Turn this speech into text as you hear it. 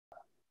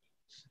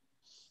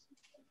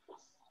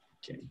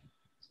Okay.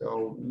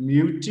 So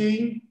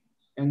muting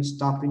and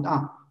stopping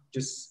up.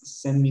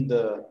 Just send me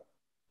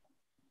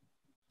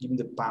give me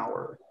the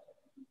power.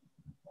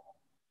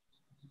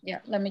 Yeah,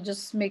 let me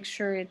just make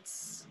sure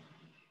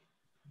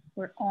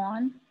we're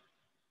on.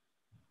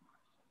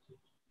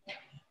 Okay.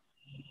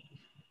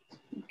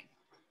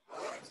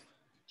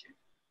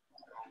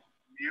 So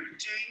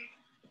muting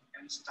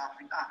and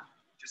stopping up.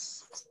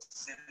 Just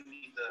send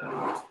me the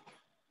power.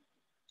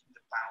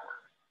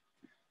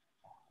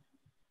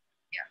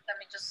 Yeah, let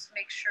me just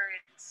make sure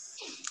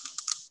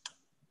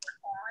we're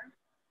on.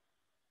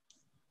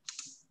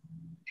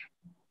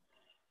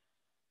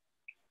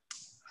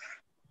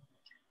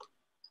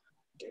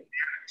 Okay.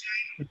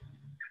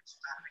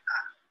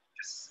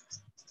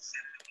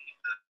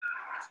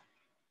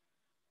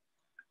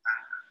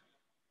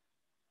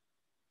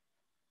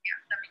 Yeah,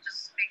 let me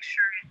just make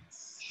sure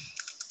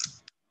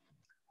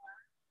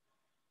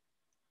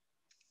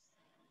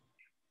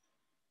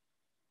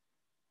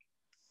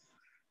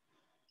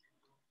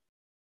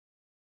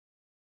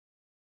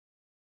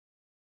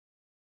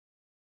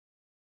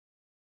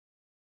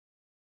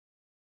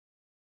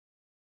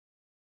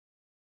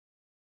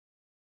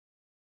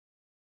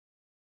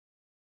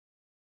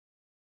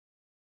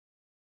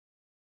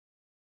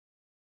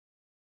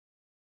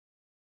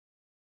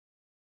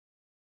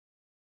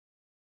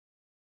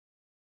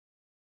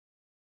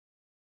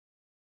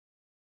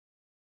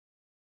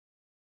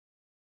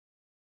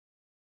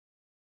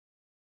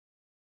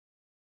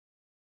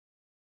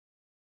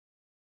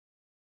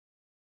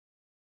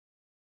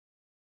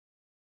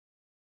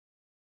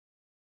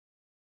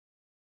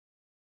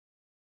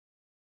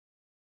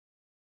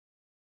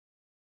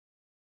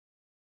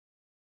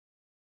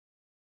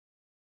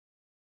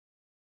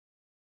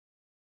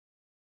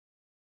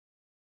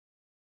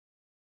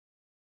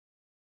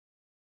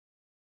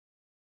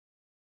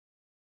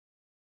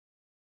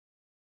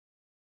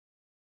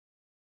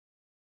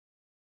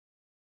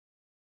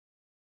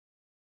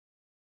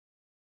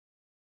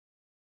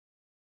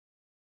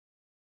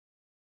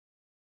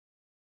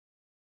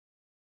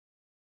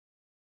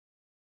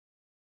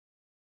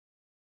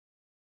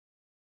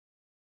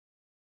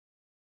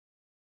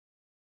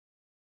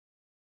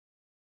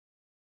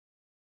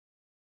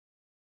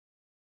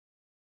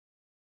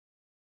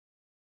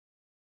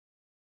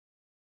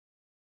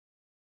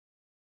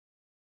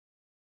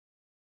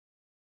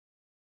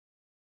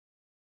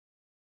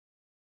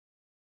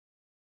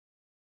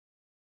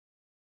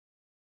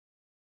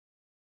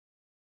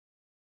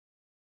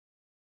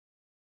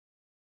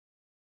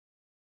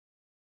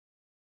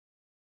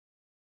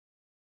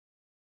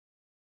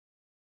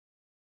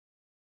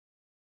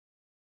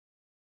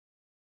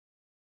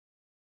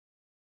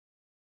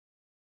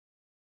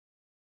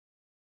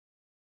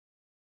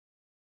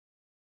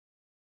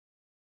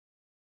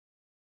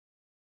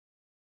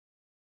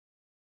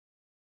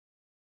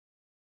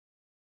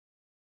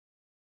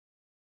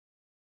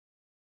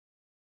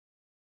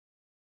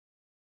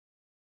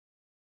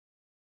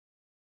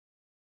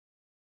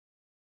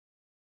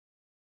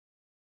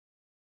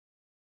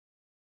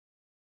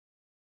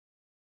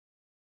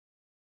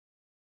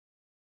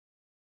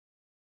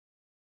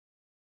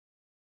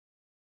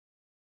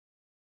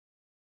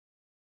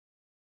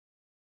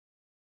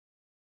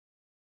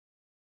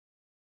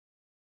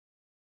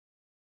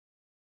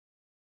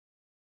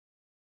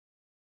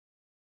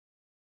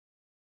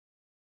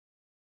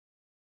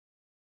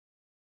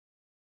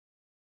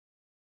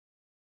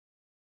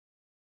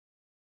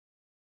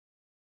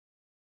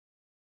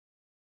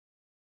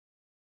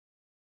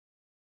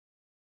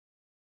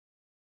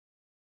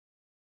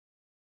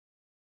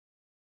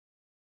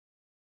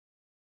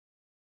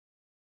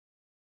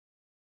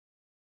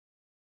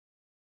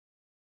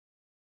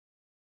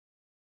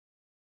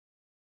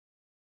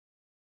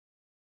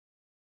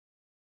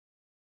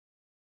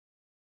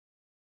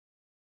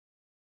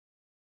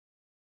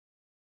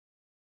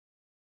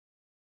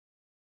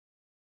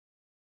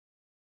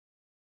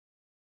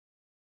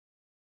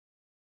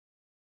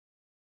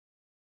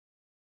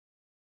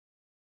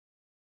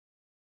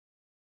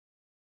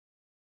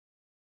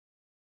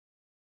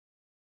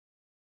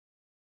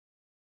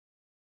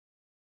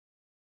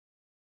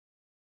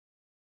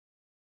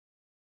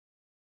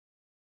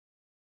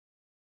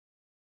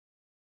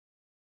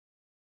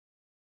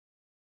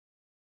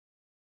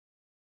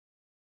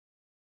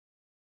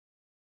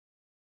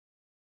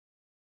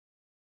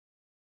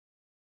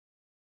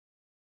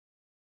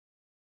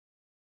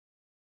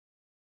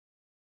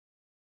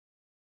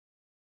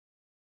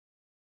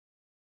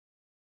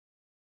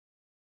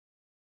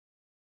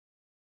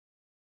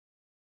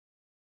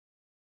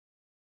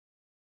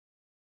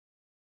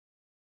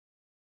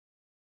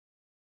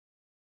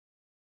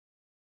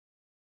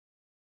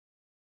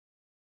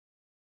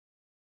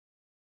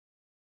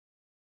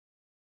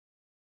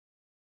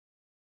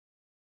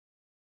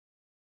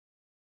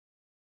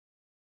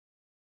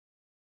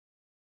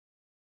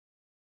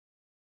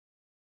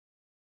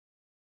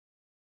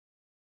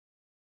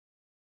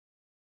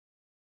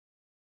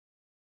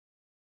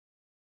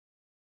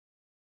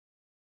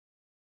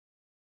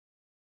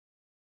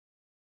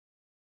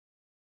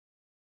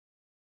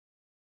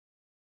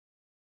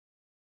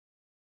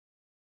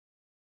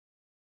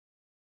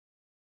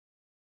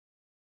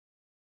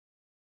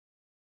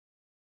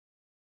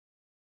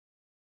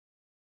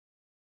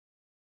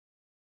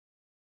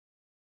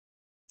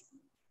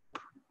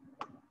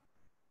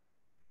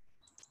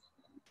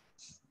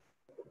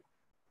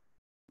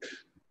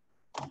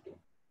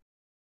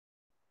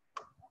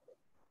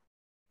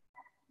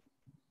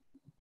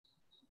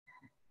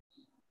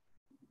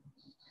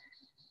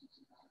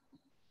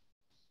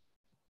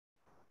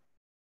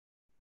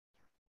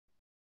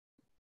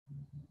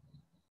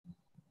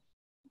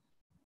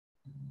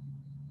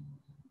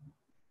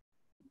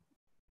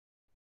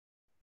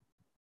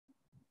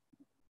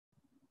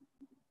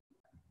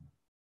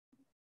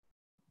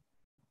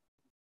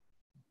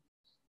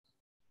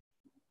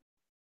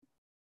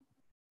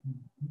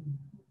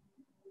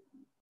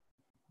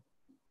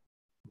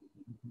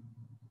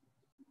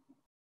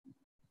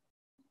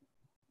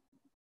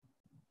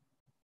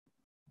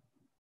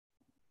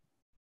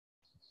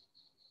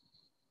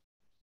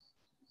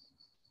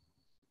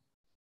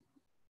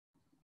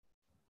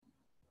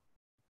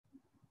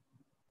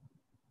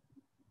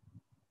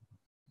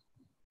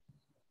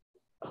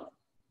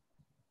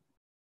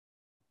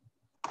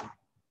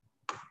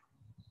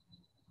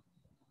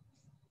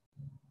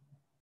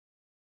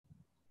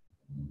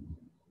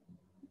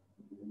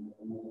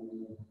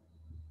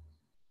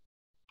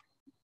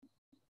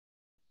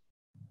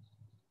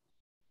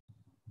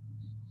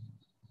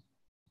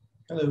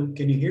Hello,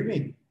 can you hear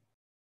me?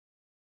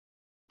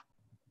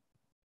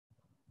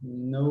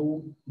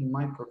 No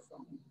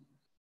microphone.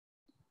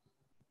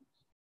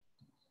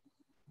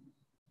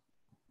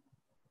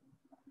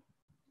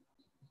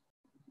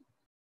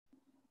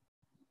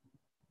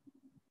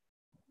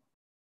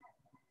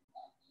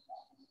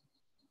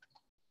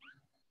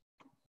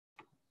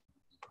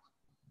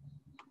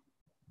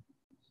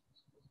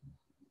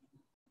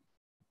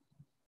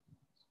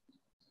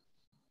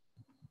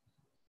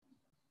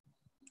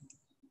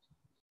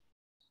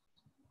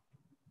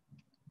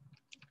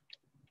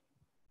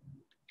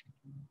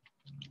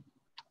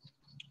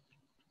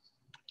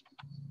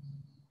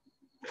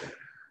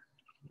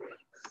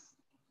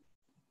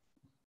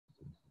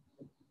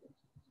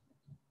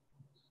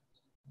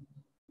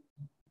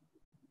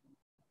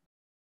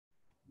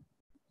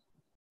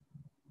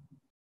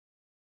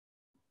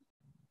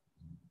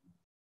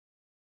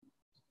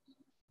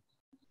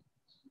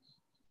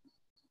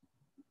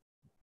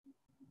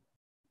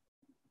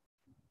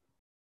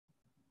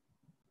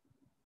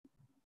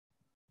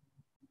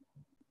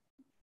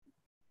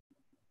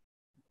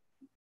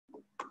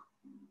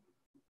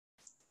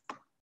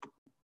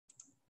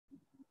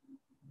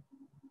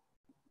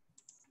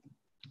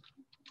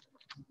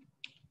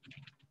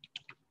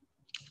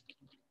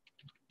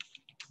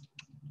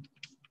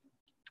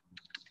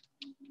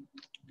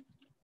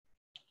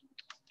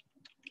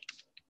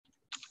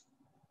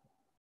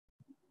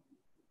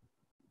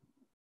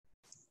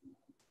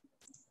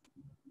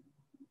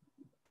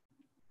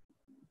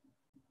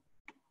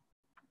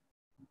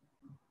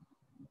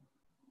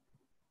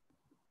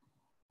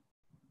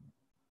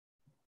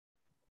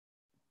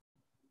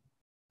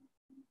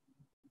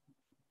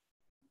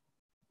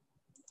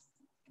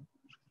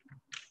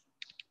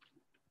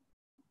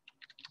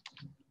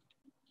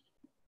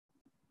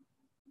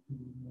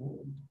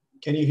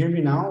 Can you hear me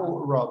now,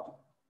 Rob?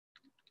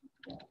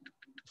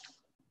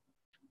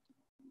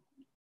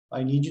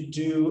 I need you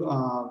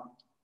to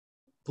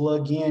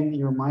plug in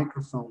your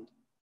microphone.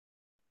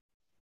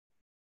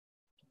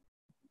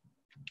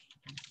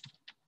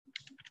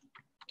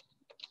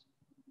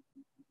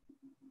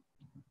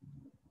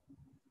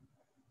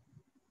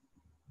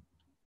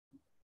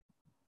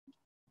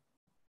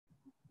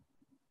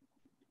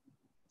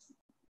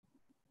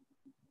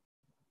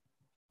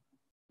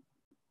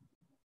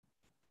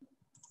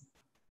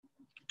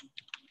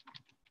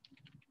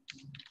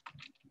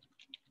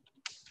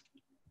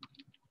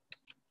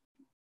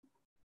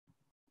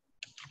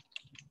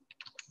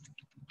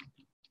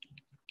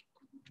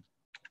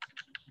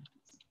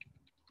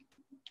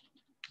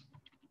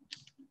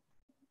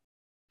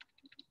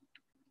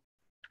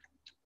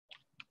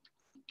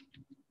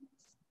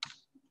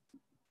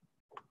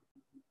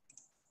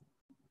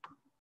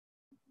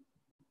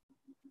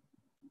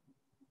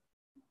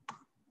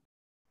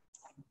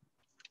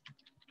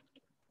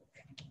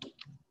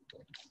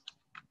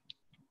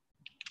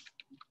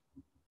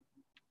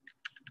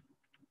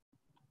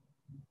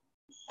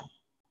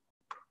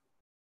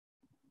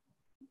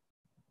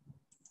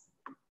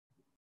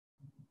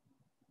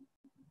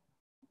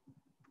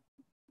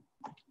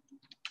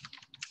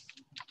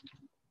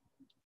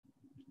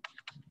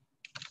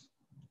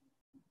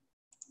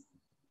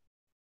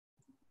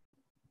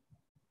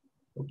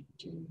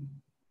 Okay.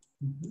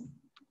 Mm-hmm.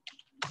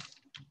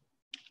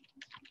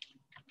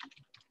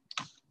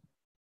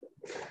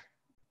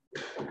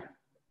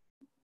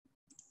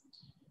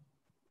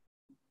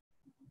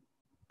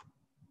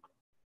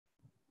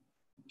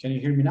 Can you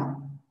hear me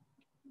now?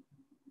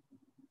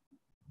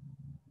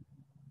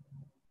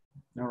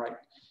 All right.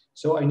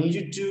 So I need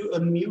you to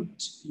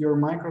unmute your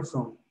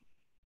microphone.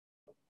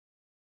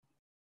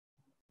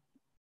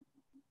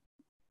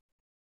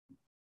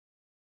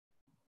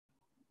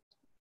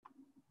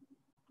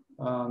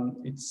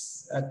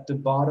 It's at the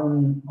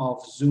bottom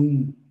of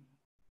Zoom.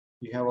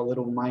 You have a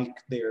little mic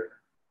there.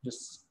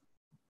 Just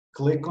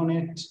click on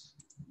it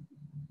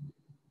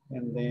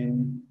and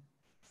then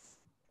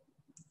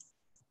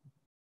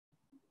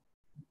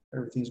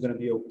everything's going to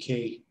be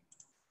okay.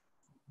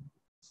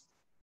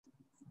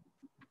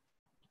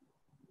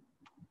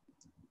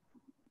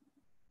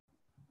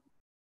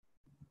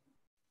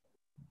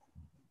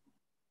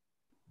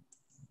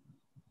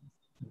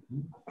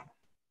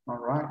 All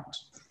right.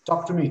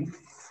 Talk to me.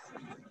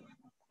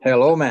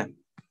 Hello, man.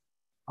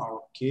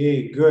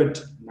 Okay, good.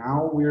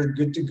 Now we're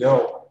good to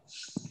go.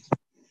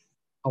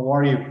 How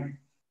are you?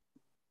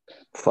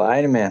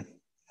 Fine, man.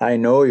 I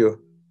know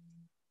you.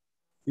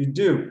 You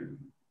do.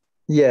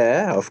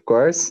 Yeah, of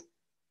course.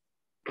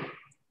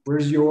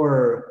 Where's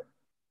your,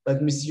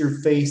 let me see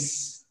your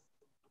face.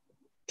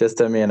 Just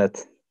a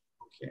minute.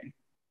 Okay.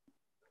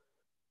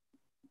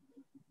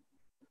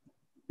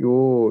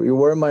 You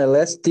were my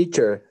last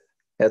teacher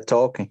at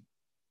Talken.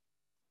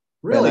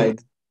 When Really?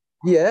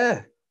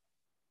 yeah,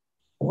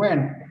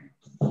 When?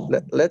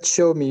 let's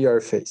show me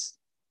your face.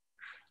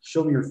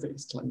 Show me your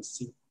face. Let me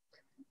see.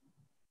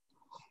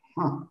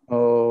 Huh.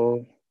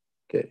 Oh,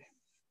 okay.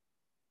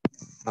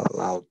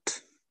 Allowed.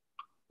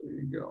 There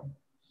you go.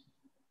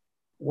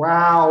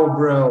 Wow,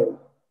 bro.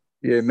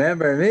 You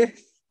remember me?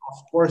 Of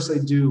course I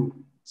do.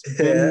 It's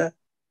been Yeah.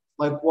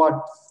 like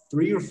what,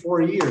 3 or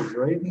 4 years,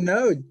 right?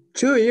 No,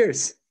 2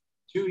 years.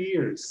 2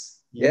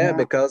 years. Yeah, Yeah.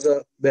 because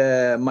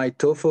my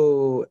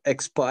TOEFL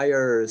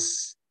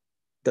expires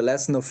the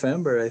last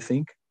November, I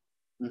think.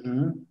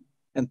 Mm-hmm.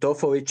 And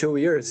TOEFL is 2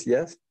 years,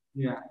 yes?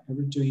 Yeah.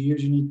 Every 2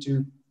 years you need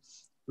to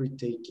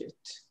retake it.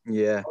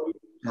 Yeah. How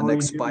And are you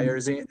doing?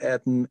 expires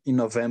in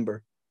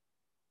November.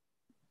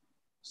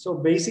 So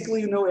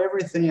basically, you know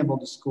everything about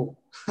the school.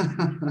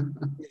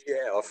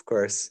 Yeah, of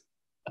course.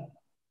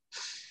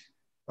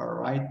 All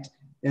right.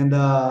 And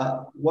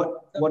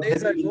what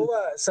have you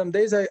been? Some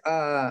days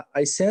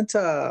I sent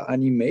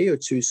an email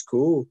to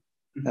school,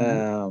 Mhm.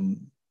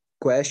 um,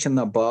 question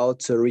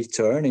about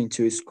returning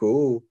to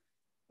school,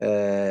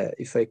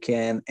 if I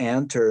can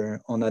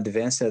enter on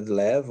advanced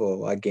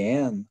level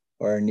again,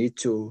 or need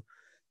to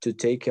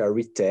take a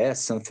retest,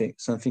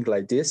 something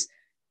like this,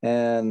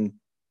 and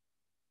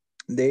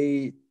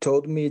they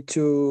told me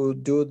to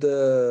do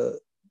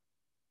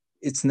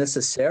it's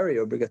necessary,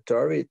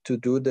 obligatory to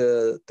do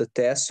the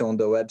test on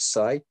the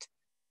website.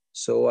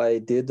 So I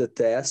did the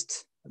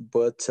test,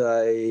 but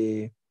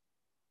I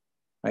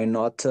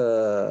not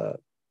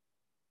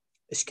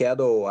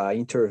schedule an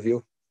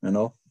interview, you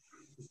know.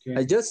 I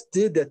Okay. just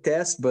did the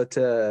test, but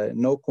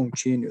no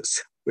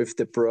continues with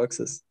the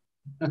process.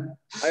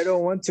 I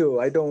don't want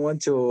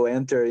to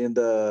enter in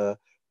the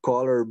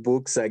color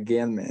books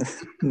again, man.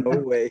 No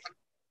way.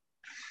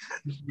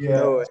 No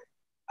Yeah. way.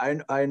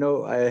 I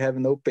know I have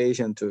no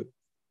patience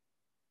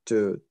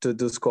to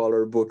do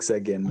scholar books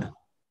again, man.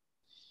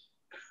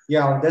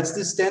 Yeah, that's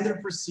the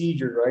standard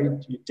procedure, right?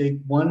 You take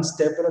one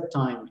step at a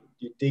time.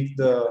 You take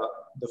the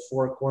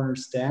four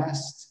corners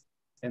test,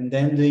 and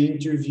then the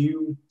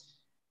interview,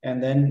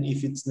 and then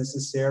if it's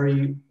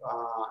necessary,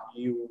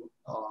 you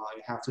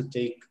have to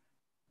take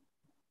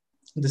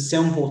the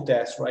sample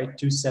test, right?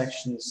 Two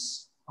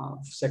sections,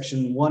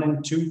 section 1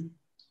 and 2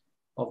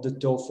 of the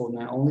TOEFL.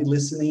 Now, only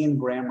listening and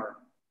grammar.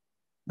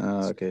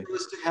 So Okay.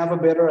 just to have a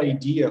better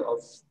idea of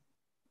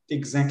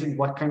exactly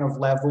what kind of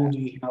level do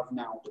you have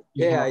now.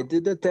 You Yeah, have.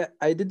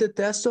 I did the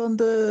test on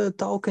the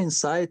Talken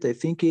site. I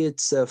think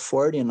it's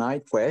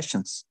 49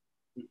 questions.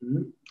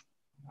 Mhm.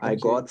 I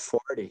Okay. got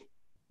 40.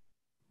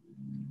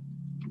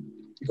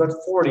 You got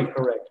 40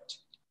 correct.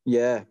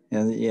 Yeah,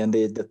 and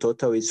the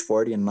total is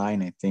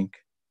 49, I think.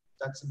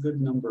 That's a good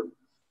number.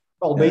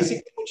 Well, Yeah.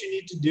 basically, what you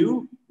need to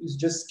do is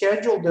just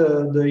schedule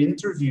the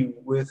interview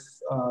with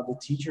the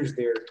teachers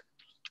there,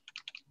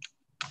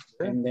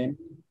 Yeah. and then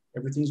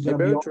everything's gonna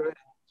Maybe be I'll all try.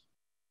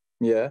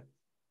 Yeah.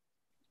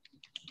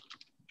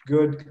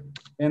 good.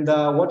 And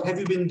what have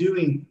you been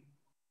doing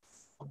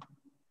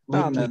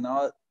Oh lately? man,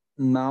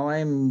 now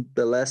I'm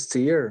the last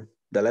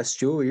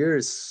 2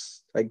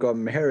 years, I got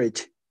married.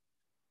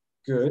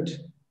 Good.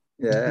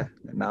 Yeah.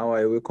 Now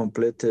I will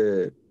complete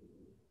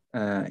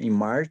in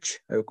March.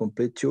 I will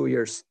complete 2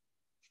 years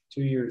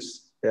 2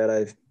 years. that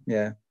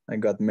I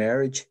got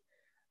married.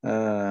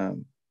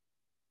 Um,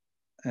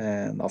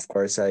 and of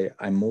course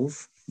I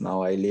move.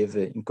 Now I live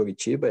in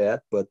Curitiba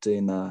yet, but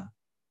in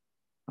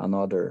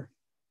another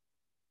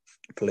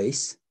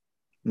place,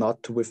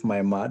 not with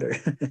my mother.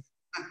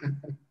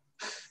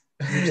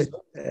 You're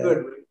so uh,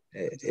 good.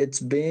 it's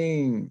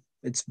been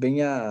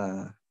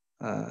a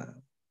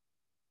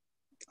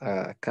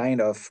a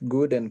kind of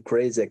good and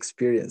crazy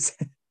experience.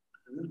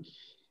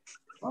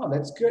 Oh,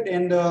 that's good.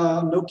 And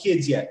no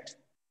kids yet.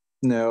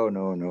 No,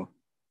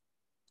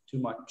 Too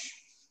much.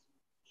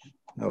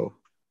 no.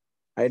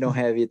 I don't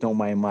have it on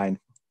my mind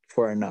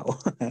for now.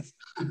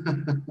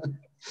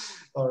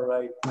 All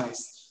right,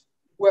 nice.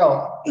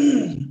 Well,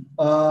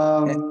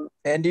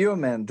 And you,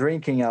 man,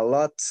 drinking a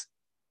lot?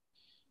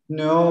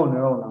 no,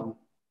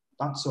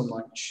 not so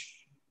much.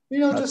 You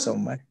know, Not just so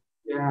much.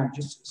 yeah,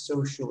 just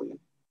socially.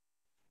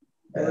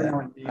 Every Uh, now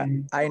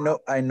and I, then.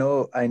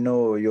 I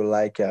know you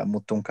like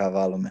Mutum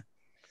Cavalo, man.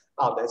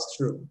 Oh, that's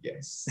true.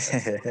 Yes,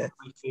 that's one of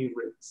my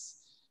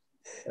favorites.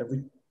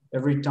 Every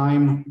every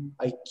time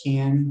I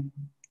can,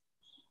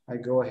 I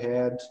go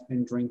ahead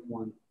and drink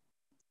one.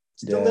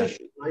 It's Yeah,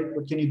 delicious, right?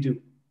 What can you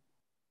do?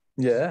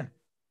 yeah,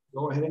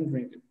 Go ahead and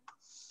drink it.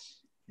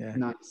 yeah,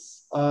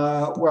 Nice.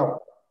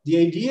 Well, the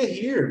idea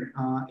here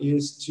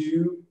is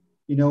to,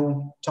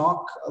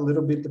 talk a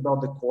little bit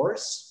about the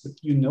course, but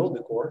you know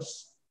the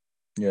course.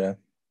 yeah,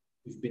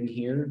 We've been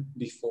here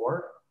before,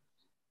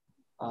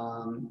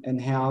 and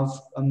have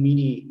a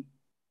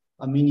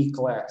mini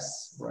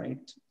class,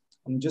 right?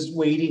 I'm just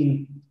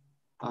waiting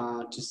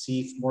to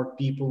see if more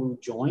people will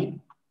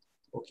join.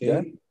 Okay,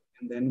 Yeah.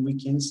 and then we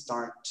can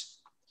start.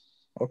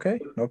 Okay,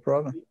 no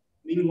problem.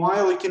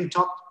 Meanwhile, we can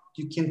talk.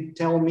 You can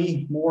tell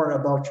me more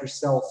about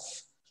yourself.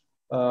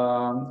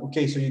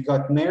 Okay, so you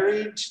got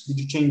married. Did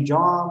you change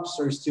jobs,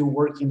 or still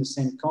working in the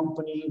same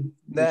company?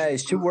 Yeah, I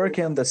still work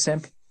in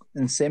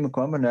same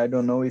company. I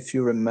don't know if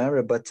you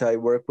remember, but I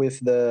work with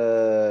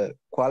the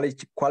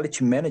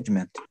quality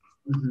management,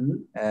 Mm-hmm.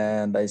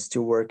 and I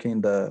still work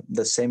in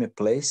the same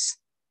place.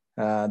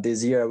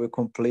 This year I will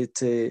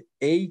complete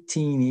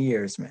 18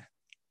 years, man.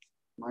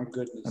 My And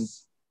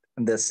goodness.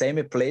 in the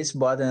same place,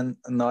 but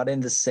not in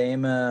the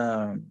same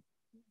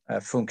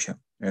function.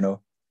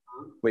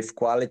 With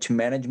quality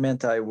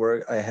management, I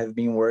have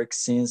been working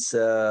since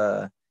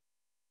I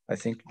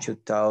think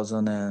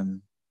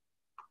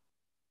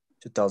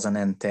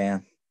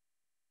 2010.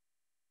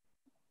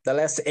 The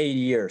last 8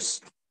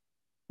 years,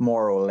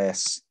 more or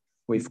less,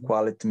 with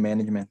quality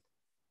management.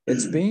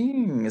 It's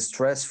been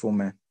stressful,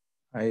 man.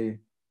 I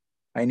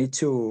need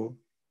to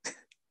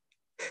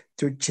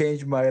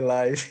change my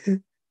life.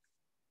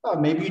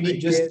 Maybe you I need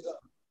just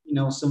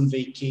can't. some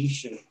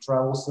vacation,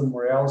 travel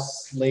somewhere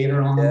else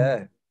later on.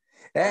 Yeah.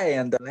 Hey,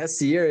 and the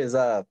last year is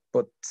a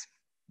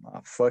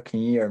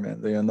fucking year, man.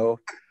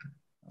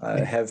 I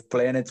have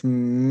planned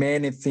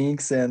many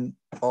things and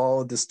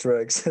all the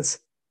struggles.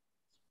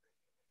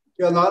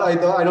 Yeah, not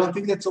I don't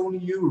think that's only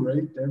you,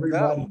 right?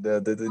 Everybody. No,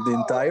 the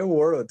entire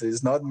world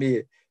is not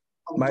me.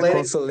 I'm My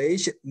planning.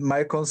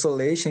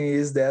 consolation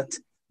is that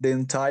the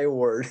entire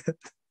world.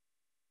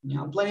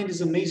 Yeah, I'm planning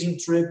this amazing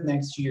trip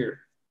next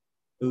year.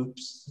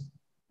 Oops,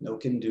 no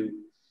can do.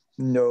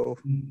 No,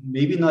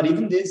 Maybe not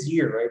even this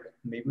year, right?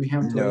 Maybe we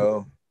have to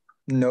wait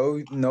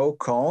no, no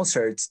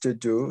concerts to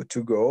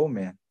go,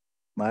 man.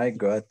 My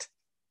God.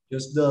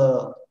 just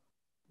the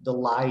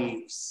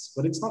lives,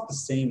 but it's not the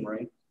same,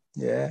 right?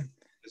 Yeah.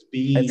 Just I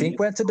being. think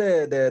went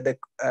to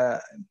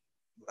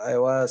I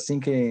was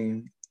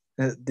thinking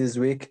this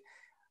week.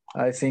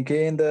 I think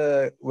in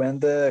the when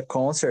the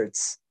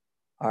concerts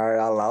are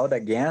allowed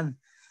again,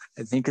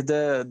 I think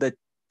the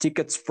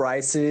tickets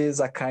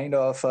prices are kind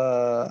of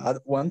at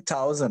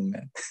 1,000,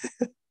 man.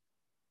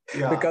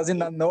 Yeah, Because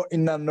in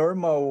a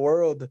normal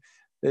world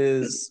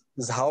is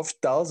half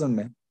thousand,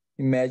 man.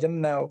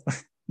 Imagine now.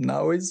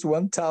 Now it's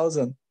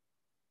 1,000.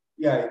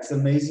 yeah, it's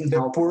amazing The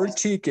how poor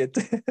ticket.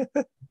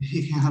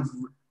 we have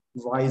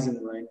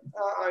risen, right?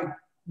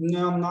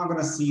 No, I'm not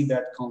gonna see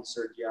that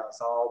concert. Yeah,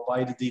 so I'll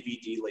buy the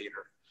DVD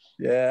later.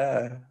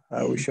 Yeah,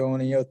 I will show on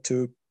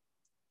YouTube.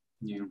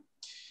 Yeah,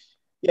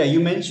 yeah. You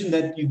mentioned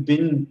that you've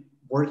been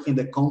working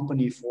the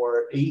company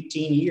for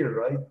 18 years,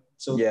 right?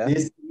 So Yeah.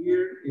 this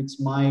year it's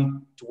my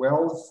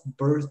 12th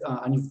birth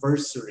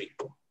anniversary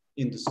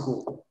in the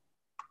school.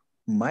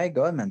 My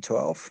God, man,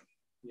 12.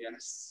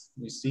 Yes,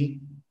 you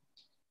see,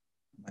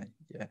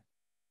 Yeah.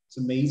 it's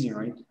amazing,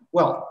 right?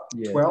 Well,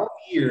 Yeah. 12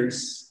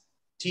 years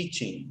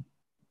teaching,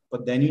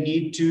 but then you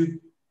need to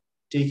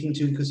take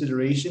into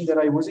consideration that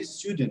I was a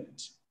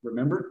student.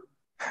 Remember?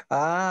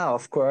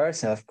 Of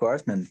course,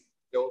 man.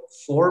 So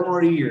 4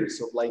 more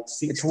years of like It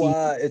 16,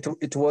 was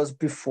it was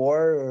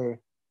before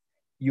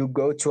you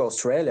go to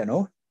Australia,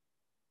 no?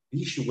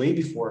 way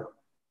before.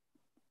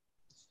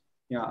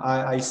 Yeah,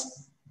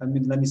 I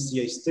mean, let me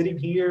see. I studied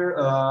here,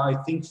 I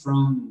think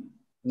from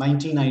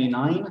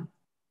 1999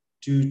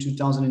 to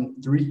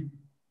 2003.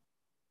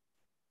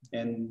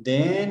 And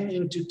then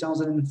in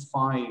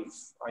 2005,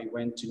 I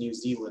went to New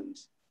Zealand.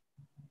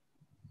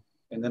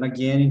 And then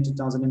again in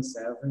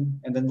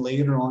 2007. And then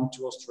later on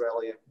to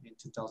Australia in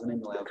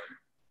 2011.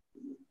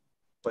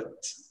 But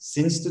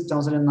since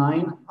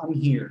 2009, I'm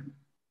here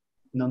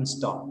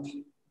nonstop.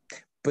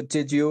 But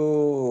did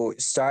you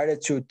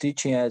started to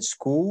teaching at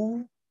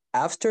school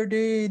after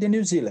the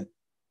New Zealand?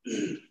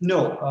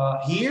 No,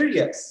 here,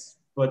 yes.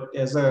 But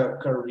as a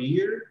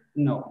career,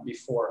 no,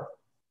 before.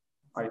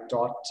 I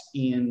taught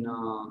in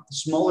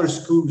smaller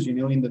schools,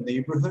 in the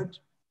neighborhood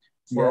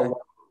for a Yeah.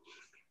 while.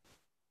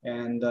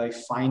 And I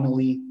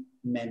finally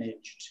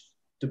managed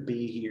to be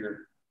here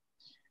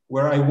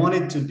where I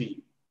wanted to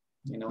be,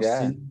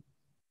 Yeah.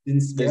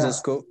 since This yeah, is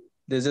school.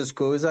 This is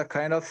school is a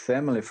kind of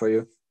family for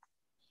you.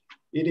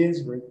 it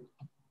is great.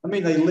 I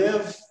mean, I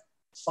live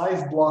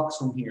 5 blocks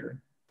from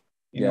here.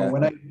 Yeah.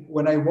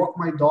 When I walk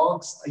my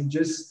dogs, I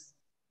just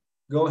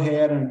go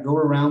ahead and go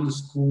around the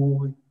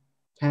school,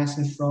 pass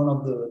in front of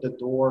the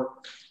door.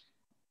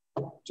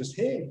 Just,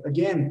 hey,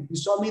 again, you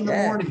saw me in the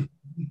Yeah. morning.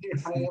 Here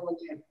I am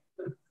again.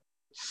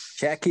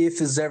 Check if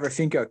is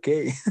everything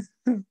okay.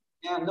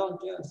 Yeah, no,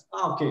 yes.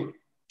 Okay.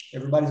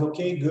 Everybody's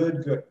okay. Good,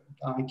 good.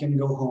 I can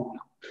go home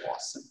now.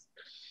 Awesome.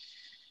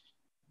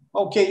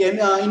 Okay, and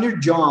in your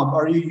job,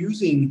 are you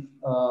using,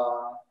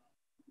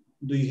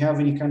 do you have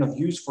any kind of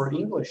use for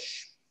English?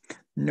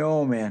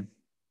 No, man.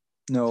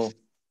 No.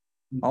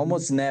 Mhm.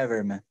 Almost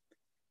never, man.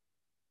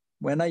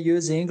 When I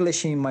use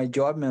English in my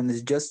job, man,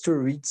 it's just to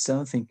read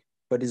something,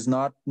 but it's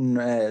not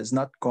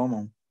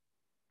common.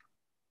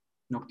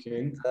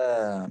 Okay.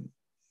 Uh,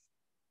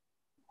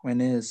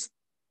 when it's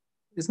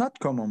not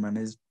common, man.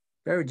 It's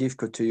very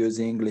difficult to use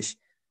English,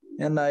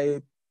 and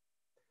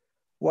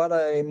what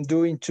I'm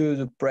doing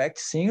to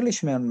practice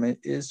English, man,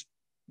 is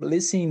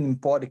listening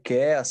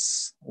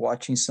podcasts,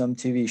 watching some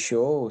TV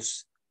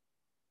shows,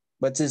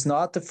 but it's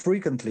not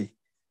frequently.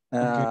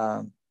 Okay.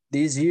 Uh,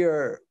 this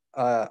year,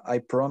 I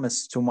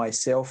promised to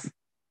myself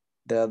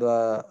that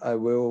I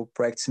will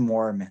practice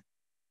more, man.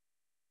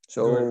 Good.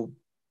 So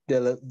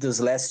these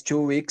last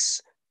 2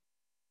 weeks,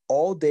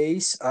 all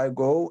days I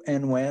go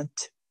and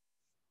went,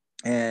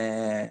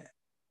 and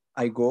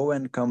I go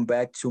and come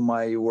back to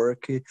my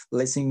work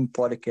listening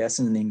podcasts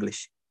in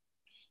English.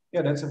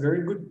 Yeah, that's a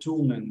very good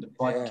tool, man. The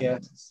Yeah, man.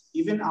 podcasts,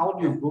 even Yeah.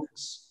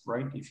 audiobooks,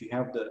 right? If you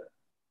have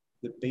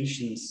the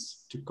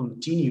patience to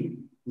continue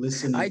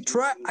listening I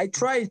to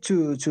try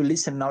to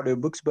listen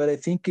audiobooks, but I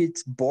think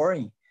it's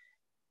boring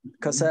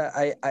because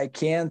Mhm. I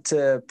can't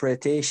pay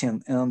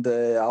attention on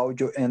the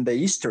audio and the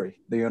history,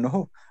 do you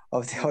know,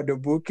 of the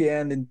audiobook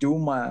and do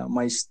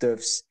my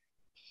stuffs.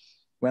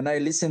 When I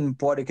listen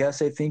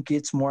podcasts, I think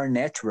it's more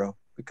natural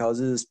because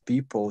it's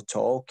people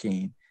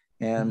talking,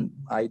 and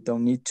Mhm. I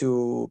don't need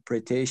to pay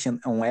attention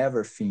on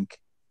everything.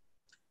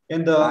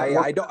 And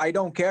what I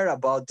don't care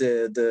about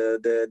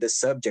the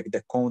subject,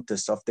 the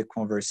context of the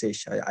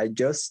conversation. I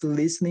just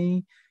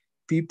listening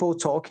people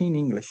talking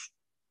English.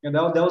 yeah,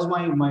 that was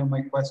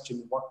my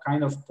question. What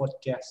kind of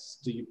podcasts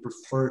do you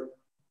prefer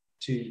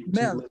to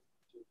Man, listen?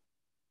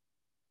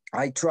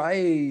 I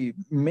try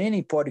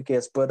many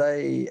podcasts, but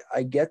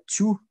I get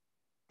two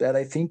that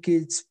I think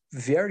it's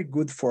very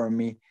good for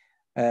me.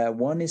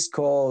 One is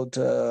called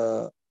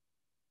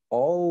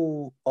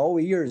All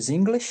Ears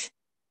English.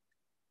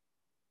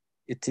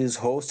 It is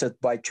hosted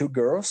by two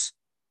girls,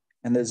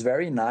 and it's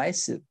very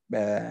nice.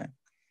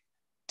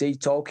 They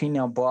talking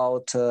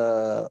about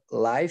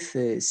life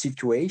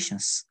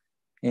situations,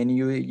 and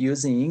you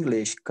using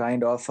English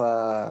kind of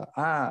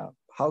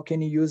how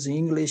can you use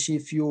English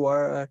if you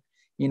are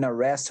in a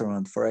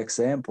restaurant, for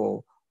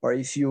example, or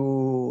if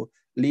you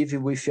live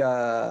with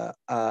a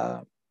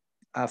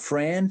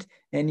friend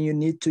and you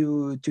need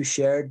to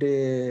share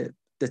the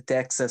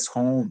taxes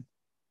home,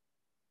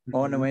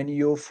 on Mhm. when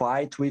you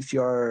fight with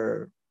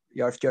your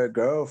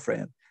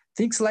girlfriend,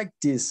 things like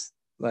this.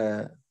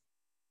 uh,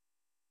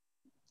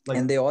 Like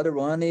and the other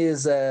one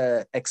is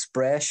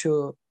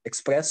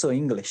Espresso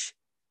English.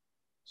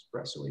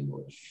 espresso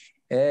English.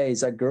 Yeah,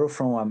 it's a girl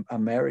from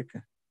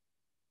America.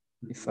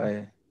 If Mhm.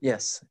 I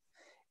yes,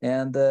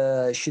 and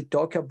she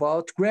talk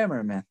about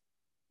grammar, man.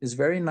 It's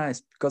very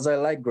nice because I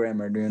like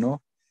grammar. Do you know?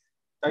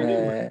 I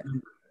do. I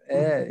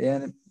Uh,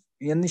 remember.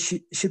 and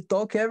she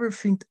talk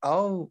everything.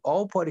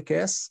 All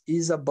podcasts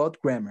is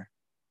about grammar.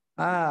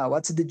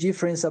 What's the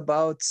difference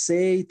about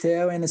say,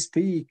 tell, and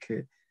speak?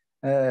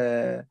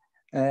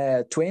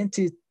 Uh,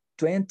 20,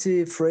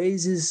 20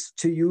 phrases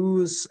to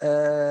use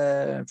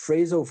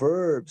phrasal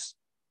verbs,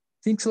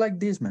 things like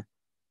this, man.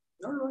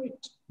 All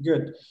right,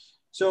 good.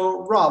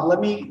 So, Rob, let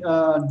me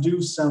do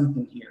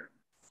something here.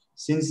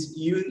 Since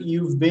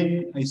you've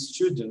been a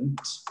student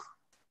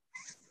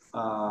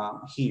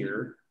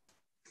here,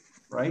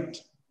 right?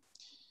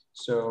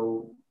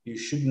 So you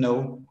should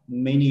know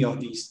many of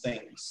these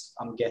things.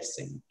 I'm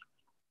guessing.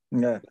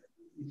 Yeah.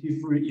 If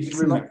you If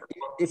not, remember.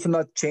 if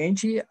not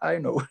changey, I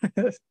know.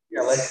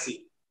 Yeah, let's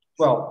see.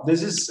 Well,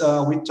 this is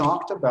we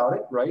talked about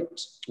it, right?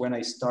 When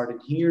I started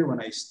here,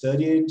 when I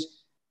studied.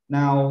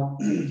 Now,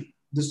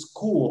 the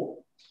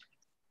school.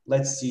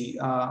 Let's see.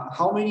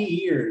 How many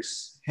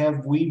years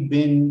have we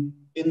been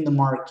in the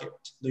market?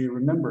 Do you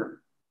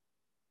remember?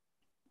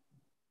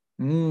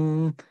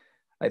 mm,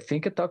 I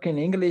think talking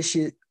English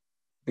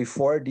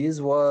before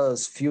this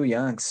was few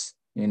youngs.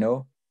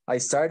 I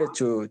started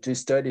to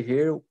study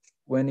here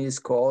when it's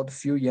called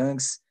few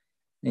youngs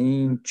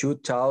in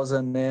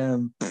 2000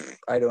 and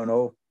I don't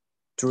know,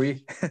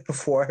 3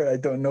 4, I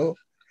don't know.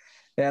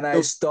 And I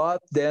So,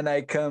 stopped, then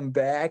I come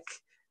back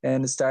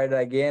and started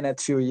again at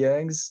few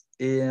youngs,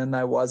 and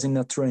I was in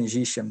a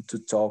transition to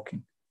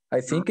talking.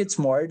 I think it's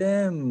more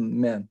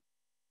than, man,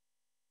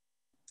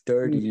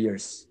 30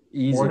 years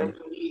more than easily.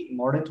 20,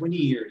 more than 20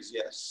 years,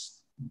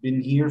 yes.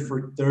 Been here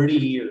for 30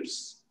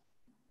 years,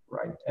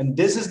 right? And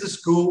this is the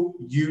school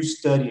you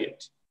studied.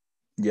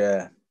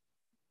 Yeah.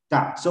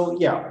 So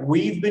yeah,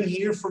 we've been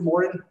here for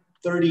more than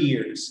 30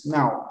 years.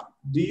 Now,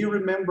 do you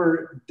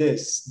remember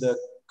this, the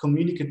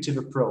communicative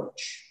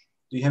approach?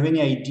 Do you have any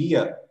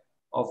idea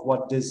of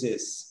what this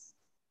is?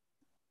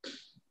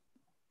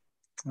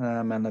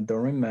 Man, I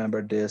don't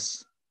remember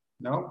this.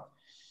 No?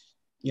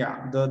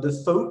 Yeah,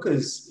 the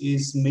focus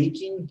is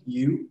making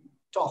you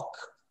talk,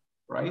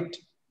 right?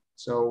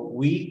 So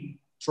we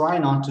try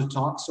not to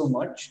talk so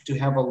much to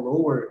have a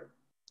lower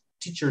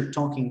teacher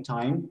talking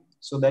time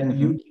so that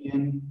Mm-hmm. you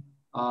can,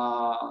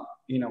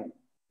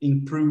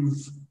 improve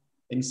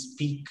and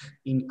speak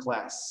in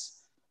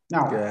class.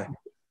 Now, Yeah.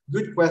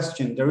 good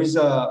question. There is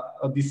a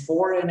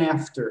before and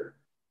after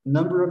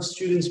number of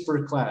students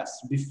per class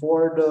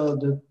before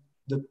the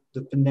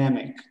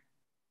pandemic.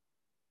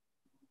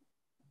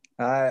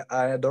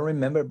 I don't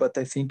remember, but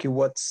I think it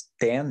was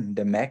 10,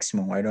 the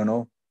maximum. I don't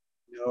know.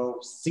 No,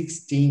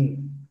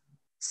 16.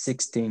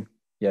 16.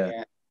 Yeah.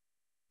 Yeah.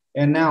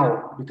 And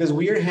now, because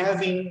we are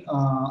having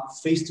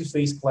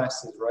face-to-face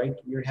classes, right?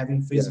 We are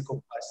having Yeah.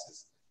 physical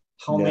classes.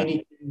 How Yeah.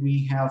 many do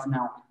we have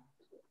now?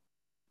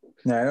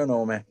 No, I don't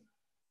know, man.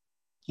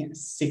 Yeah,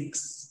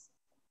 6.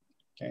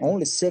 Okay.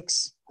 Only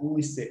 6?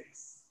 Only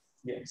 6.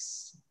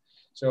 Yes.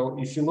 So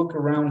if you look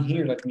around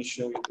here, let me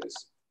show you this.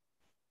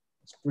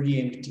 It's pretty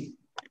empty.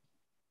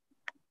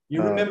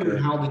 You remember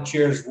Okay. how the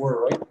chairs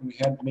were, right? We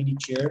had many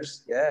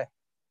chairs. Yeah.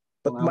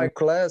 But Now, my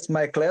class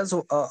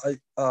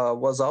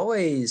was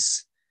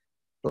always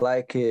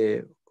like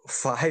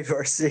 5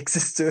 or 6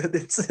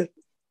 students.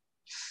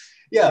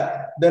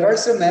 yeah, there are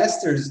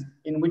semesters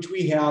in which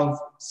we have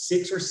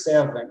 6 or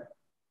 7,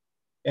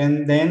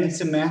 and then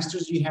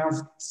semesters you have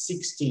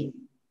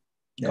 16.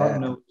 God Yeah.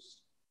 knows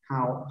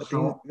how. But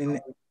how.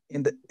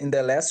 in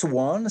the last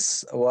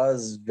ones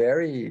was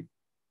very,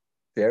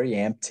 very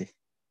empty.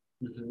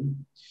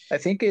 Mhm. I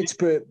think it's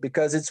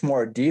because it's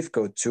more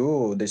difficult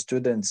too. The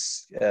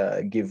students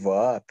give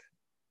up,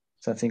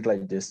 something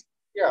like this.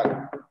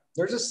 Yeah,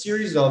 there's a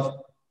series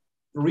of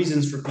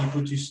reasons for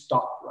people to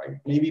stop, right?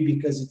 Maybe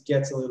because it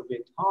gets a little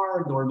bit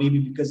hard, or maybe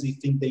because they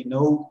think they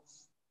know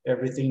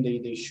everything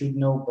they should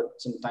know,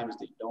 but sometimes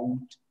they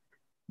don't.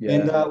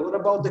 And Yeah. what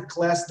about the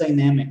class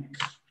dynamic?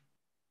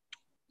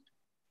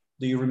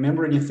 Do you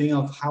remember anything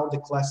of how the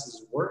classes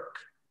worked?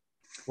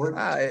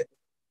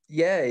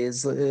 Yeah,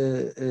 is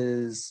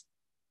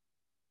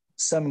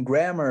some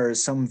grammar,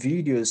 some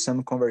videos,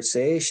 some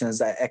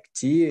conversations,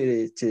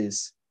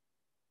 activities,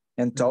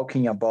 and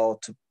talking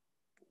about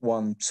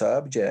one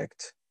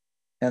subject,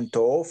 and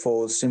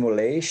TOEFL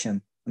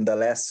simulation in the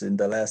last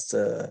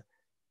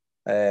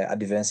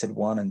advanced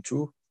 1 and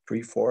 2,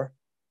 3, 4,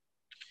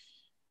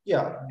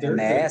 Yeah, an very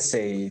good.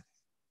 essay.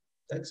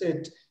 That's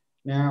it.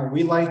 Now,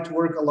 we like to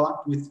work a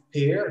lot with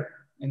pair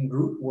and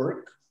group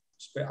work.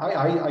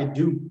 I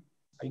do.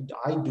 I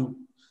do.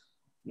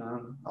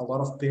 A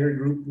lot of pair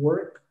group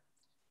work.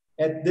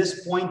 At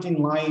this point in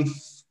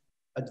life,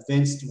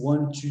 advanced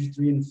 1, 2,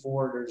 3, and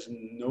 4, there's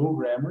no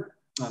grammar.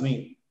 I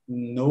mean,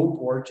 no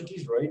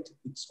Portuguese, right?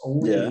 It's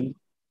only Yeah. English.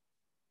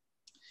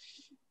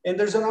 And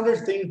there's another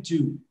thing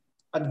too.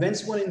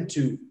 Advanced 1 and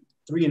 2,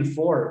 3 and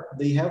 4,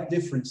 they have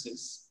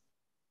differences.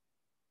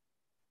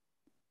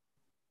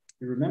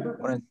 You remember?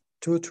 1,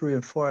 2, 3,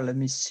 and 4. Let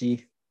me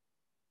see.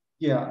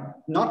 Yeah,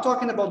 not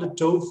talking about the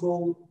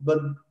TOEFL, but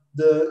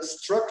the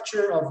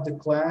structure of the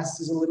class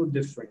is a little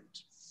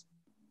different.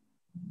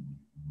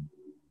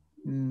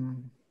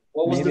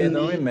 What was Maybe the I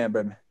don't name?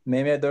 remember.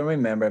 Maybe I don't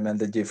remember, man,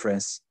 the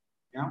difference.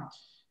 Yeah,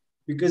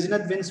 because in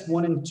Advanced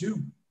 1 and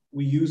 2,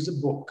 we use the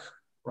book,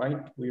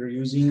 right? We are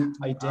using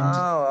identity.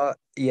 Oh,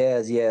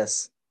 yes,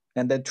 yes.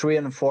 And the 3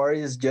 and 4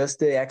 is just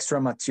the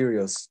extra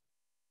materials.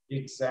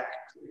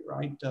 Exactly,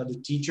 right? The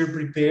teacher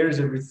prepares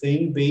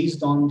everything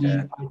based on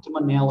the item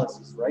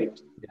analysis, right?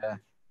 Yeah.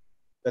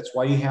 That's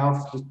why you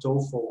have the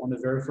TOEFL on the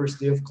very first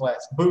day of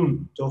class.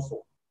 Boom,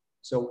 TOEFL.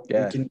 So we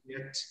can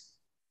get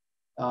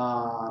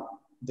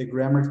the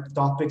grammar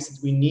topics that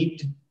we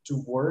need to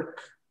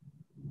work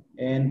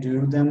and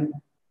do them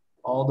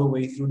all the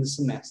way through the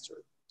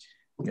semester.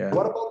 Yeah.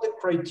 What about the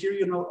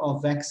criterion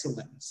of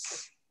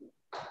excellence?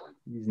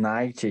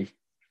 90.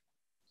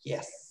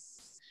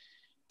 Yes.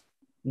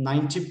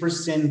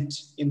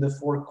 90% in the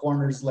 4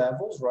 corners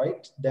levels,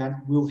 right?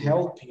 That will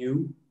help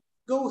you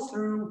go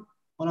through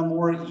on a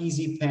more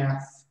easy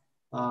path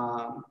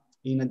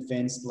in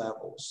advanced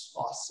levels.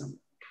 Awesome.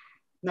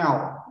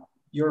 Now,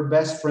 your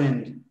best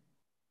friend,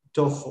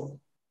 TOEFL.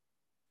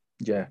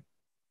 Yeah.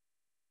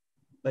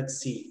 Let's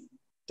see.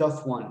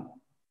 Tough one.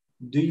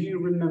 Do you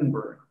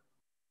remember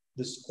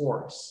the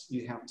scores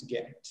you have to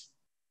get?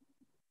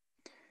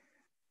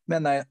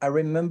 Man, I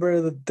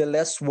remember the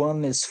last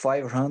one is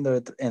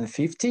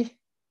 550.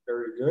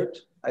 Very good.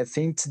 I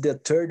think the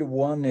third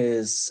one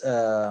is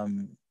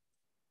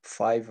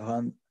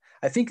 500.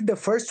 I think the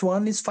first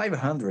one is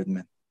 500,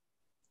 man.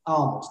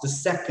 Almost. The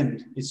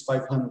second is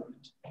 500.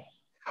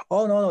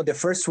 Oh, no. The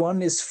first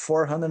one is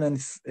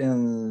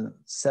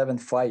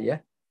 475, yeah?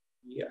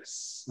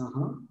 Yes.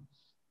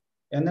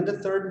 And then the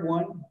third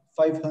one,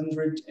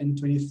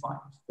 525.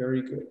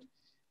 Very good.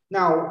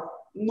 Now,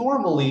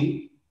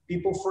 normally,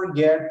 people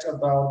forget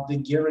about the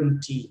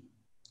guarantee,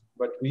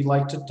 but we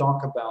like to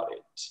talk about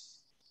it.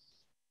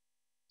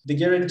 The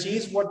guarantee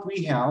is what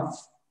we have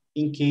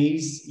in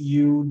case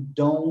you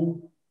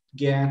don't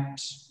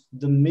get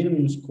the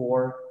minimum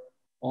score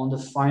on the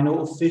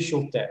final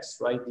official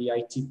test, right? The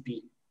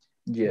ITP.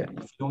 Yeah.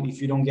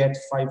 If you don't get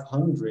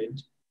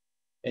 500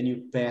 and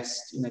you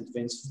passed in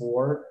advanced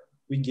 4,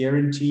 we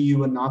guarantee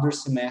you another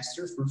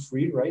semester for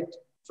free, right?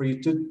 For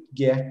you to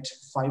get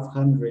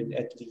 500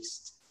 at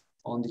least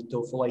on the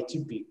TOEFL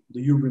ITP.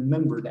 Do you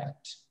remember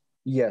that?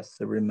 Yes,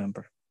 I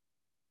remember.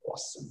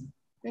 Awesome.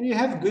 And you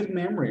have good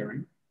memory,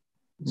 right?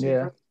 It's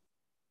impressive.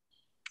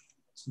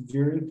 It's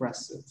very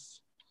impressive.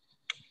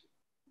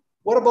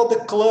 What about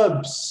the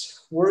clubs?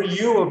 Were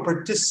you a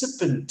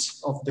participant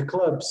of the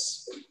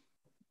clubs?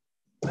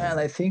 Man,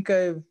 I think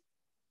I've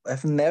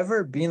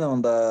never been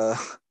on the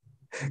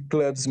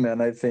clubs, man,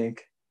 I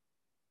think.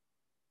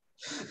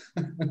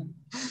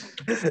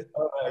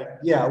 All right.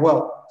 Yeah,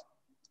 well,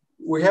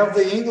 we have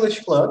the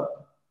English club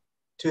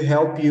to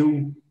help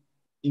you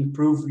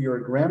improve your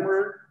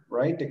grammar,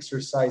 right?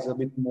 Exercise a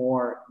bit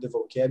more the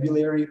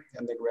vocabulary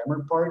and the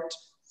grammar part.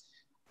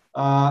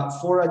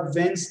 For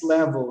advanced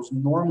levels,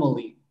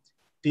 normally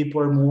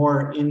people are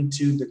more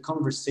into the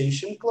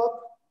conversation club,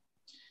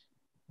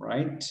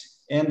 right?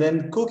 And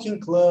then cooking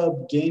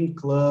club, game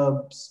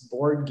clubs,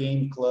 board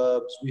game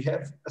clubs. We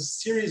have a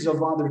series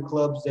of other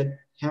clubs that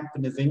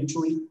happen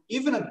eventually,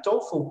 even a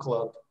TOEFL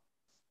club.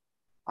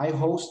 I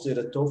hosted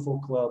a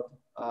TOEFL club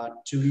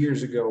 2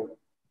 years ago.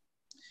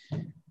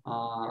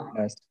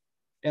 Nice.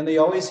 And they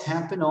always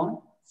happen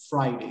on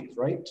Fridays,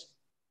 right?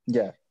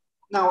 Yeah.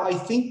 Now, I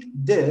think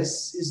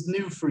this is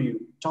new for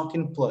you,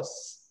 Talken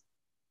Plus.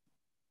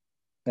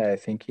 I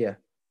think, yeah.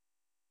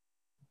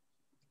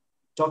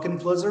 Talken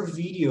Plus are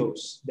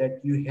videos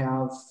that you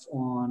have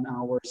on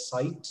our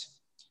site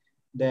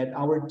that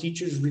our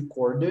teachers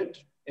recorded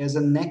as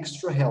an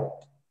extra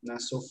help. Now,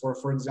 so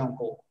for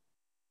example,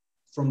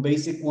 from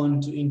basic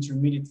 1 to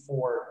intermediate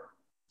 4,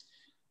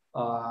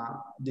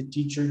 the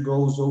teacher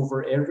goes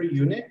over every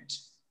unit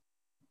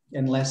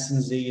and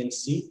lessons A and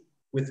C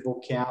with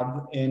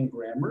vocab and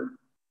grammar.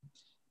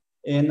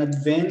 And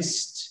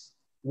advanced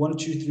 1,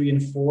 2, 3,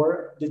 and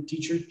 4, the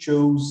teacher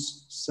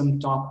chose some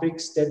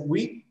topics that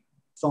we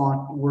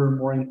thought were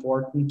more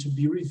important to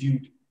be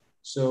reviewed.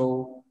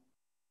 So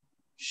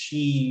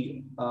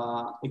she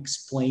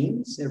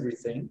explains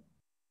everything,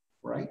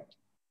 right?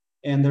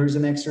 And there's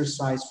an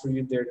exercise for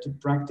you there to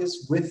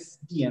practice with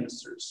the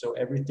answers. So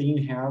everything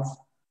you have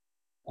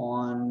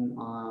on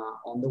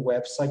the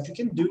website, you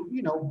can do,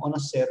 on a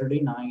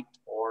Saturday night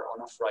or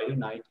on a Friday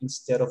night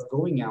instead of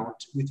going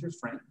out with your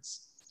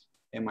friends.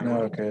 Am I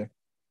right? Okay.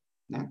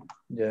 Yeah.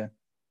 Yeah.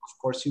 Of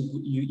course,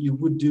 you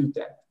would do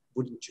that,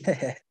 wouldn't you?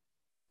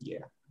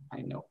 Yeah,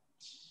 I know.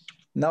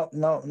 Now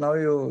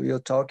you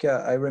talk.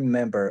 I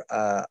remember.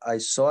 I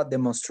saw a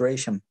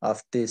demonstration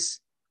of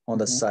this on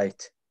the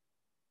site.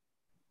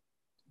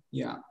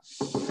 Yeah,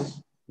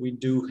 we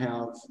do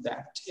have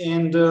that.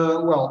 And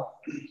well,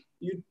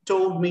 you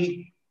told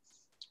me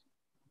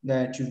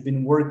that you've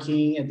been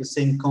working at the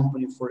same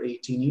company for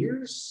 18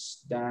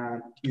 years,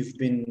 that you've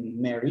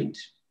been married.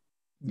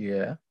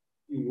 Yeah.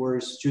 You were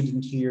a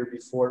student here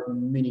before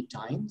many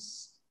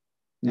times.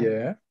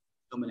 Yeah.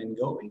 Coming and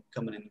going,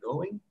 coming and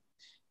going.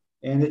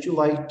 And that you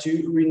like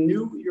to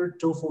renew your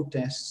TOEFL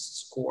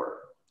test score.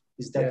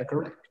 Is that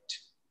correct?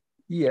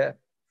 Yeah.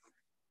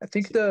 I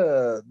think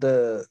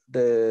the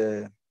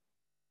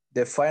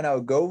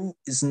final goal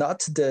is not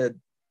the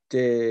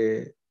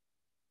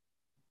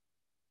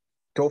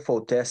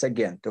TOEFL test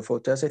again.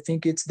 TOEFL test, I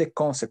think it's the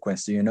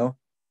consequence,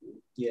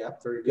 Yeah,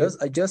 very good.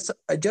 I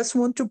just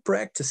want to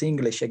practice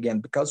English again,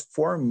 because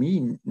for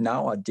me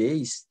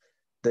nowadays,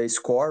 the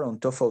score on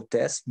TOEFL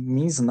test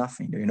means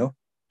nothing,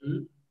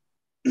 Mm-hmm.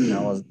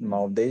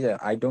 Nowadays,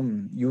 I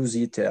don't use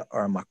it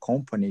or my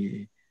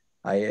company.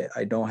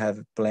 I don't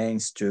have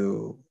plans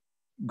to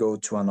go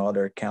to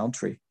another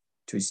country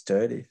to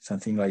study,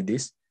 something like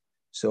this.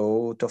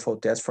 So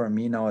TOEFL test for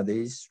me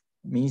nowadays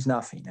means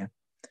nothing.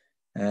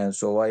 And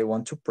so I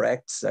want to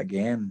practice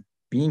again,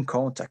 be in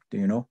contact,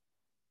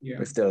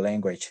 with the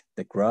language,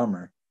 the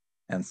grammar,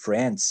 and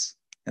friends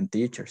and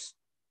teachers.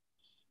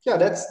 Yeah,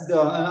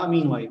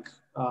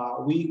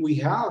 we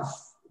have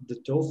the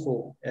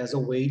TOEFL as a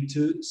way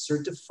to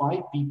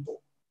certify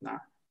people. Now,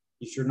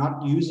 if you're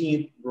not using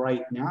it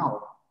right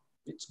now,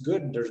 it's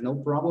good. There's no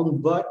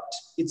problem, but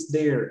it's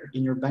there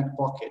in your back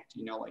pocket.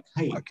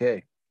 Hey.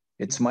 Okay,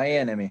 it's my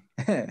enemy.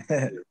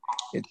 I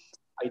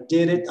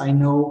did it. I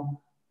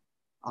know.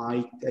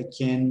 I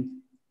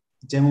can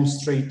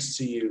demonstrate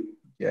to you.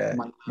 Yeah,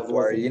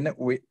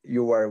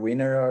 you are a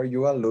winner or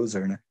you are a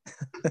loser.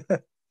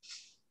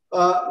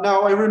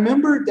 Now, I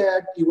remember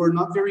that you were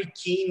not very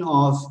keen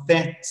of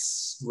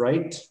pets,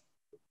 right?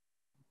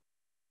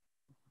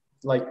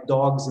 Like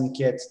dogs and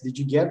cats. Did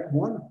you get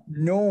one?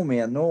 No,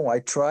 man, no. I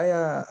try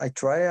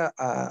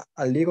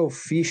a little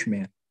fish,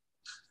 man.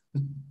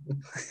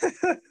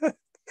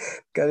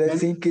 Because I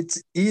think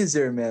it's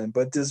easier, man.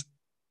 But this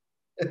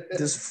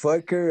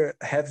fucker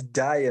have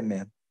died,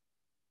 man.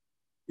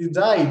 You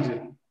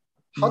died?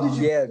 How did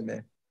you? Yeah,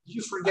 man. Did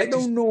you forget? I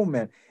don't know,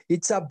 man.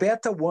 It's a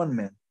beta one,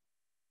 man.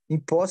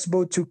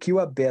 Impossible to kill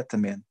a beta,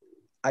 man.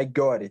 I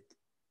got it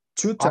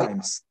 2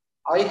 times.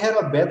 I had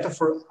a beta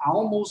for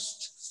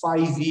almost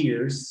 5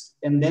 years,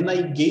 and then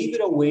I gave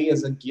it away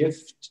as a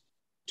gift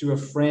to a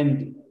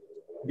friend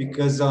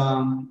because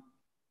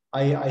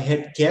I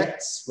had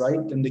cats, right?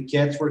 And the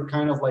cats were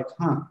kind of like,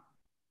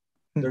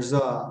 there's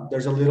a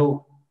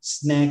little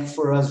snack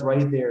for us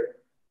right there.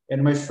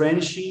 And my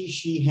friend,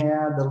 she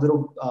had a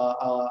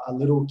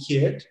little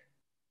kid,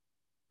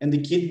 and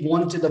the kid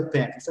wanted a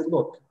pet. I said,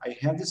 look, I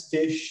have this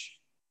fish.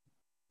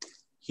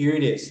 Here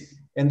it is.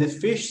 And the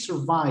fish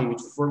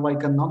survived for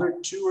like another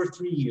 2 or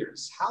 3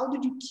 years. How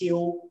did you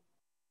kill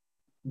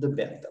the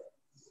beta?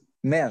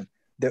 Man,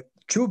 the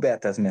 2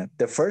 betas, man.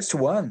 The first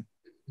one,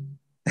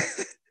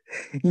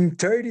 in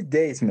 30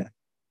 days, man.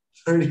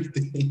 30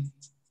 days.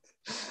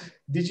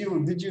 did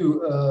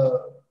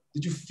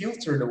you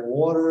filter the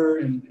water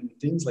and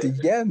things like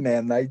that? Yeah,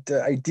 man, I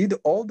did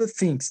all the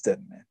things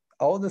then, man.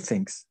 All the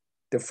things.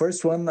 The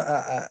first one,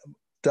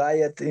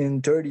 diet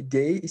in 30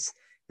 days,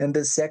 and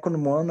the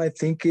second one, I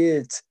think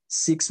it's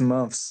 6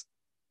 months.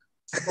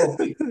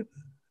 Okay,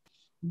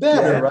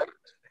 better, Yeah, right?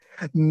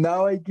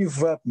 now I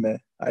give up, man.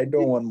 I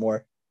don't want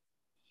more.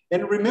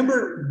 And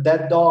remember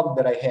that dog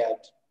that I had,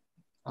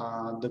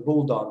 the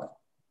bulldog.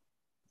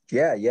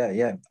 Yeah, yeah,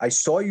 yeah. I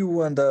saw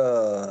you on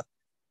the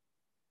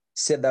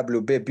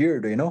CWB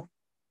beard, you know?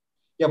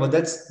 Yeah, but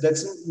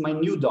that's my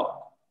new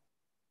dog.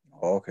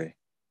 Okay.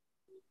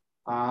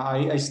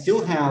 I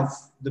still have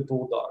the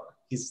bulldog.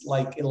 He's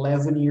like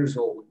 11 years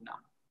old now.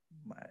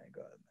 My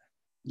God.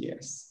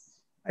 Yes.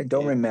 I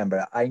don't And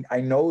remember.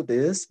 I know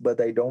this, but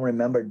I don't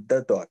remember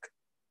the dog,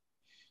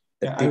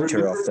 the yeah, I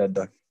picture of remember. that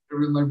dog. I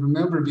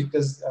remember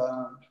because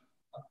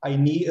I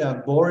need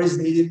Boris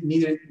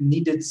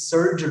needed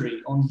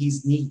surgery on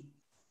his knee,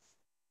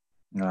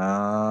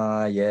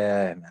 Ah,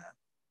 yeah, man.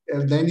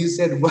 and then you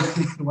said,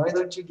 why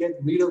don't you get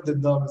rid of the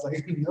dog?" I was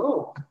like,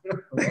 "No,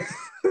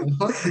 I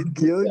want to keep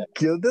that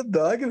Kill the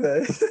dog,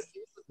 man.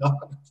 dog.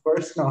 Of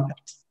course not."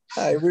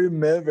 I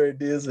remember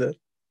this.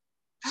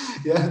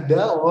 Yeah,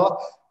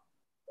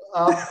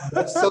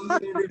 that's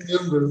something I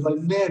remember. Like,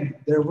 man,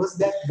 there was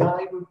that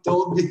guy who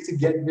told me to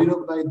get rid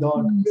of my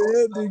dog. Man,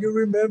 do you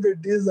remember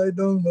this? I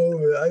don't know.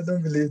 I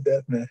don't believe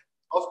that, man.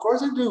 Of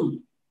course I do.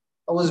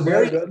 I was My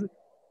very, God.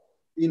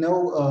 it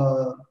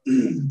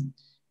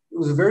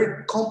was a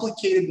very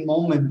complicated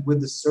moment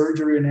with the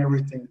surgery and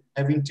everything,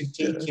 having to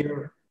take Yeah.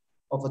 care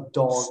of a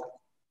dog.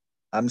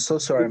 I'm so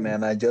sorry,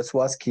 man. I just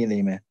was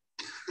kidding, man.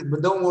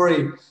 But don't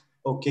worry,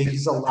 okay, It's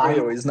he's not alive.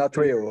 real. It's not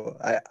real.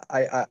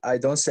 I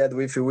don't say it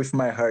with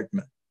my heart,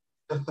 man.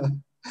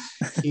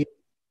 He,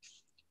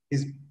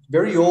 he's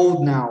very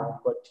old now,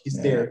 but he's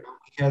Yeah. there.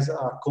 He has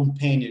a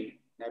companion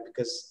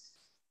because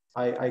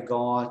I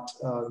got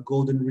a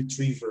golden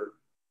retriever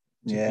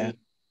to Yeah. be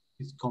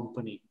his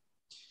company.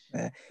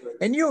 Yeah.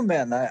 And you,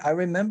 man, I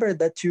remember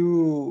that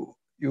you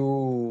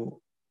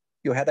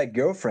had a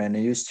girlfriend.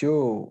 You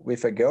still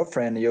with a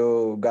girlfriend.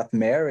 You got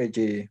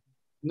married.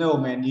 No,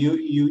 man,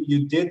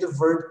 you did the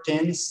verb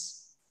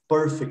tense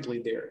perfectly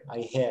there. I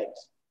had.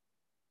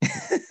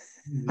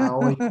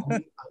 Now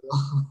only,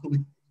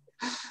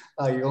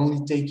 I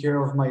only take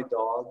care of my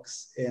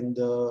dogs. And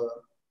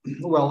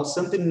well,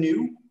 something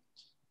new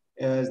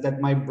is that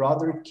my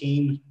brother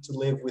came to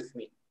live with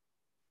me.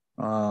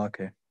 Oh,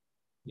 okay.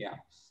 Yeah.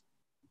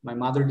 My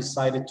mother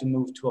decided to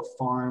move to a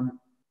farm.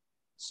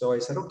 So I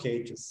said,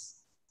 okay,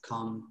 just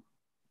come,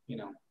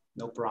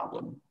 no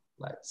problem.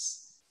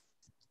 Let's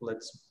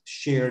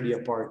share the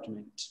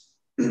apartment.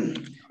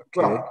 Okay.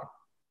 Well,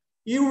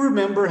 you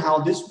remember how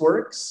this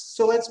works,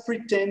 so let's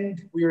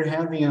pretend we're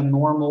having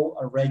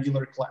a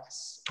regular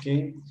class,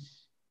 okay?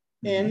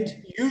 Mhm.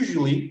 And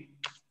usually,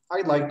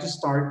 I like to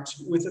start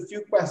with a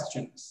few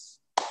questions.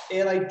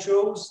 And I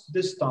chose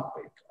this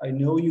topic. I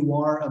know you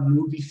are a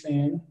movie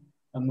fan,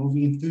 a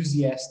movie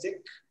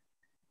enthusiastic.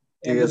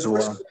 And the This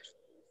first one. question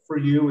for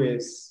you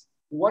is,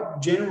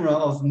 what genre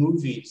of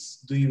movies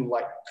do you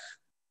like?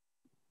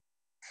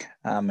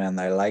 Ah, man,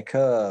 I like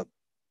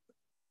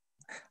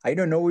I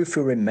don't know if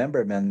you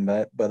remember, man,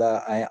 but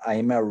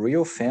I'm a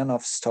real fan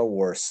of Star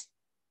Wars.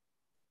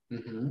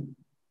 Mm-hmm.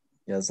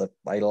 Yes,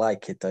 I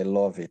like it. I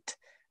love it.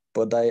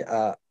 But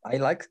I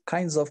like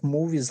kinds of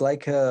movies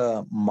like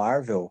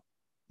Marvel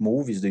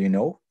movies. Do you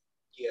know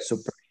Yes.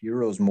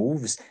 superheroes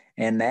movies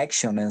and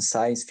action and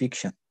science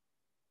fiction?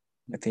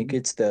 I think Mm-hmm.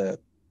 it's the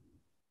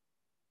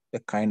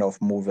kind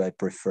of movie I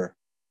prefer.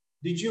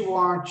 Did you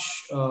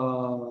watch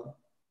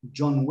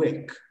John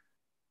Wick?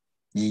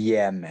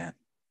 Yeah, man.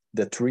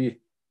 The three,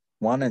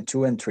 one and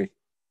two and three.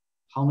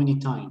 How many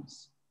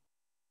times?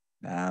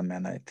 Ah,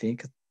 man, I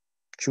think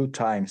 2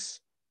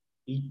 times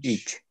Each.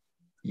 each.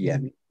 Yeah.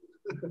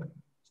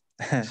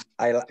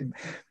 I like,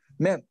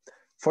 man,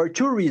 for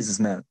two reasons,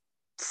 man.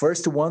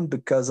 First one,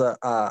 because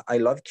I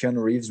love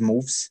Keanu Reeves'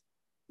 moves.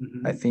 I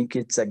Mm-hmm. think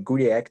it's a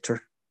good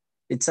actor.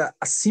 It's a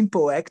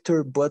simple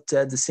actor, but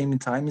at the same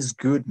time, is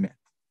good, man.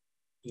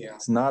 Yeah.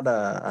 It's not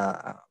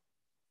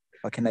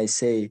what can I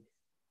say,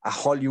 a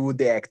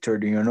Hollywood actor,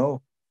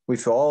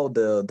 with all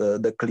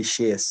the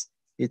cliches.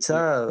 It's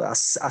Yeah.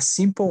 a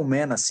simple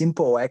man, a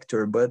simple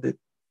actor, but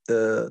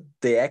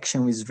the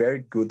action is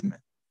very good,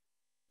 man.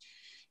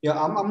 Yeah,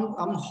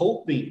 I'm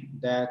hoping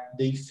that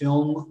they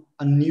film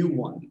a new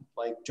one,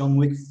 like John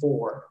Wick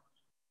 4,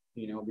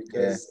 Yeah,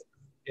 because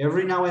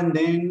every now and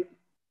then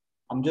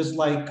I'm just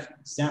like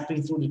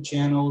zapping through the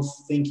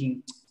channels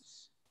thinking,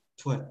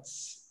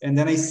 twits. And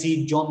then I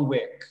see John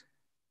Wick.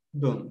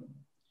 Boom.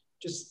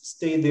 Just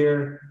stay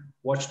there,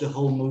 watch the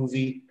whole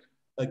movie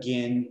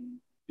again,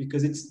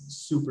 because it's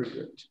super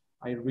good.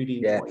 I really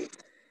yeah. enjoy it.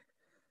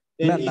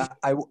 And Man, if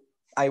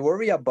I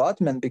worry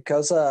about, man,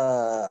 because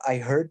I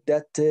heard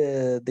that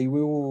they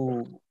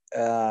will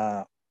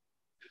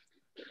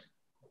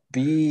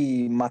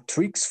be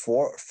Matrix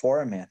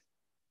four, man.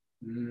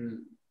 mm,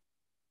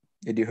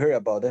 Did you hear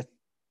about that?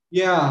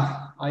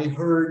 yeah, I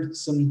heard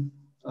some.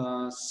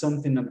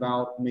 something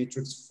about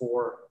Matrix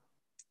 4.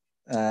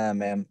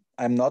 Man,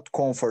 I'm not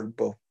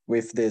comfortable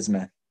with this,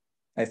 man.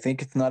 I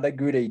think it's not a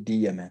good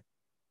idea, man.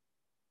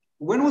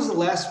 When was the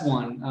last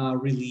one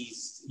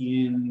released?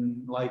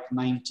 In like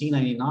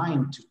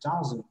 1999,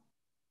 2000,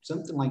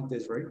 something like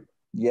this, right?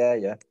 Yeah,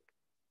 yeah.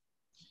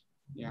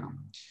 Yeah.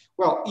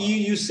 Well,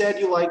 you said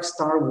you like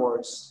Star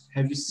Wars.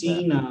 Have you Yeah.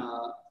 seen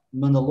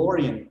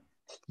Mandalorian?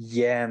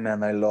 Yeah,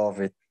 man, I love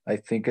it. I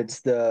think it's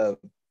the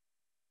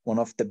one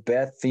of the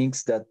best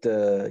things that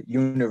the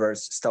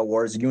universe, Star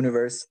Wars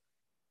universe,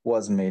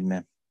 was made,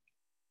 man.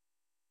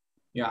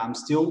 Yeah, I'm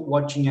still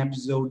watching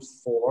episode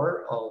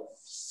 4 of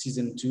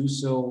season 2,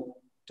 so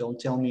don't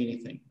tell me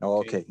anything.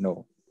 Okay. Okay,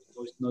 no,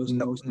 No,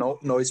 no, no,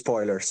 no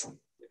spoilers.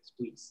 yes,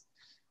 please.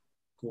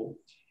 Cool.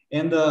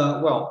 And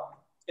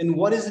well, and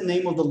what is the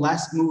name of the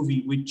last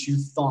movie which you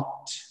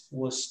thought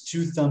was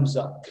 2 thumbs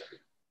up?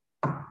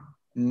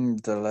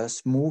 The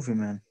last movie,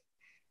 man.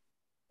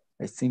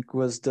 I think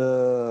was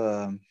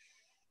the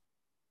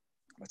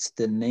what's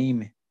the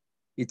name?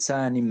 It's an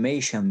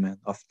animation, man,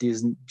 of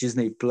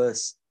Disney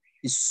Plus.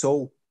 It's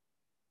so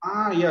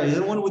Ah, yeah, is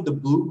it the one with the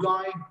blue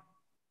guy?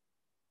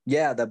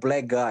 yeah, the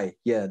black guy.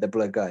 Yeah, the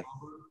black guy.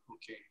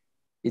 Okay.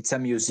 It's a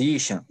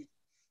musician.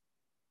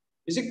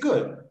 Is it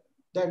good?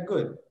 That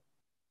good?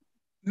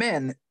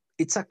 Man,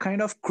 it's a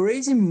kind of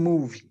crazy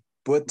movie,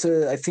 but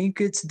I think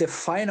it's the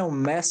final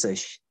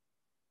message.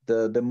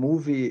 The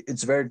movie,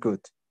 it's very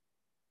good.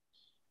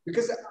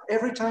 Because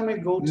every time I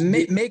go to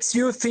the Makes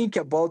you think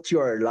about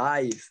your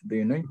life, do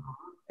you know?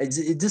 It's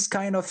this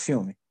kind of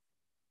film.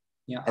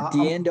 yeah, At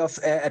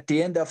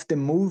the end of the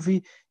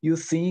movie, you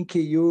think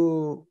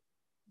you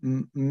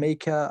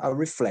make a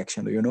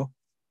reflection, you know.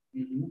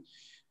 mhm.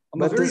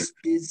 I'm a But very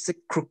it's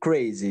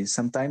crazy.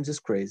 Sometimes it's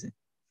crazy.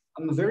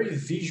 I'm a very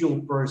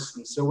visual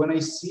person. So when I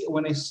see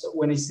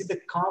the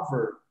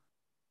cover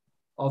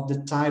of the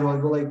title, I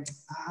go like,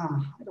 I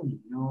don't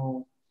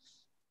know.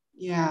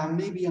 Yeah,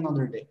 maybe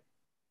another day.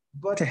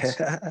 But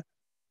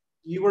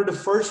you were the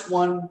first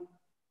one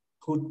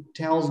who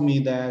tells me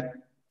that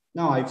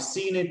no, I've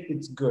seen it,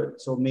 it's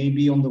good. So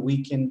maybe on the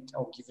weekend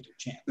I'll give it a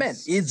Man,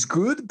 chance. it's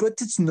good,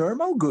 but it's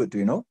normal good,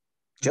 you know.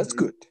 Just Mhm.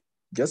 good,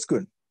 just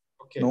good.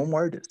 Okay. No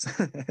more this.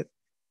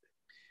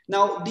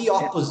 Now the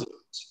opposite.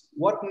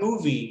 What's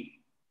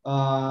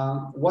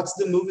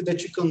the movie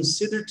that you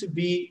consider to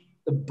be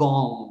a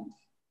bomb?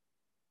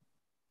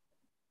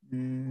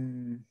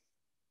 Mm,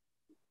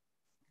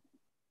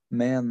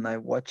 man, I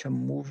watch a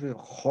movie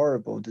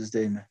horrible this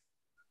day, man.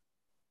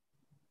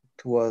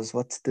 It was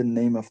what's the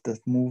name of that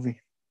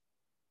movie?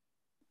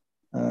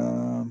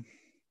 Um,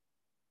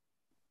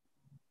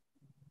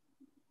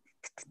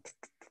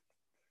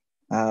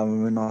 I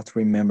will not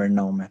remember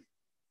now, man.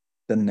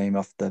 The name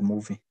of the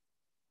movie.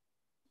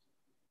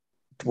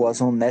 It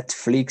was on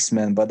Netflix,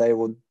 man, but I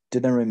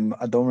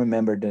don't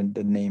remember the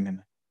name,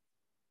 man.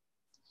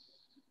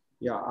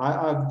 Yeah,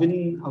 I've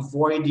been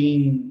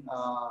avoiding.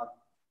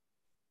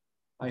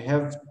 I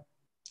have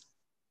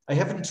I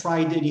haven't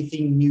tried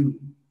anything new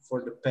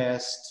for the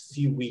past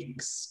few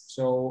weeks,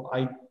 so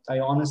I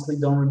honestly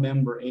don't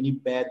remember any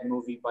bad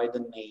movie by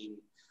the name.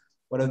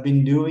 What I've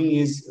been doing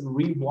is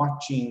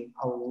rewatching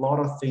a lot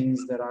of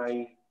things that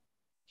I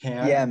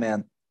Yeah, had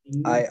man.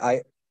 seen.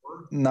 I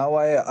now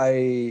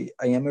I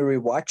am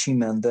rewatching,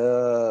 man,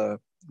 the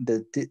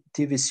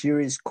TV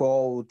series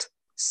called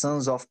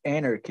Sons of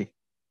Anarchy.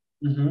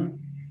 Mhm.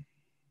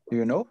 Do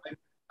you know?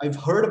 I've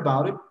heard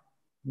about it,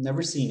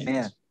 never seen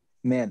it.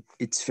 Man,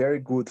 it's very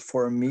good.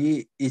 For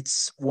me,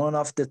 it's one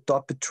of the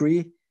top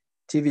 3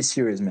 TV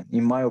series, man,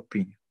 in my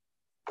opinion.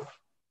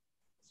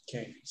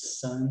 Okay,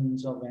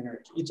 Sons of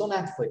Anarchy. It's on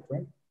Netflix,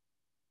 right?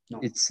 No.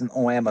 It's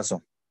on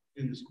Amazon.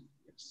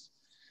 Yes.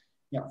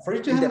 Yeah, for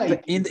you to have an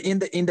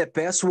idea, In the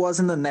past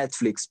wasn't on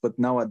Netflix, but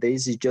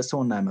nowadays it's just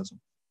on Amazon.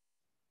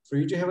 for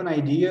you to have an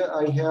idea,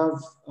 I have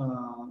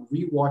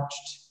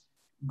rewatched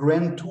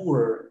Grand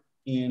Tour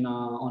in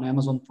on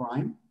Amazon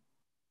Prime.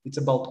 It's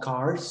about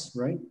cars,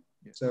 right?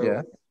 Yeah.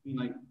 So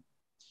like,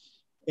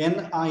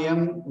 and I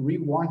am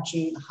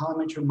rewatching How I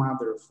Met Your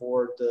Mother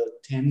for the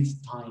 10th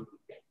time.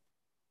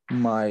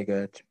 My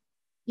God.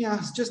 Yeah,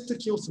 it's just to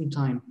kill some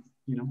time,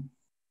 you know.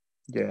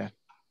 Yeah.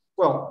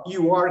 Well,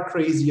 you are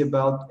crazy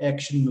about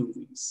action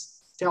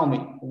movies. Tell me,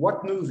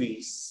 what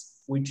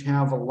movies which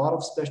have a lot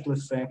of special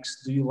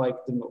effects do you like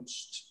the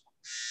most?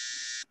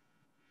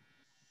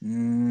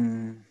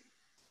 Mm,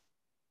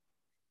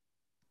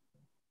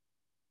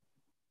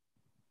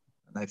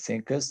 I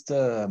think it's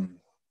the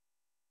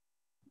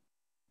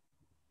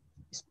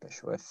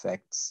special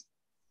effects.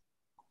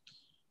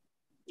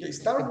 Okay,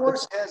 Star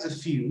Wars has a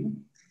few.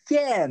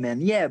 Yeah,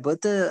 man. Yeah,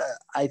 but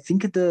I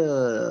think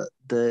the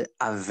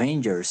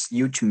Avengers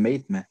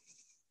Ultimate, man.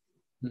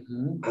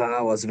 Mhm.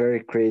 Was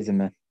very crazy,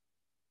 man.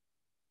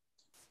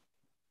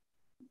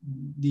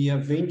 The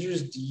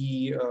Avengers,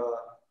 The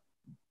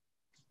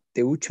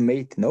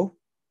Ultimate, no?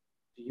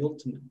 the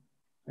Ultimate.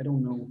 I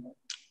don't know.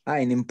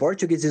 In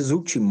Portuguese is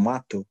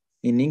Ultimato.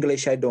 In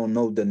English, I don't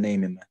know the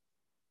name, man.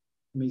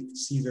 Let me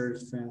see very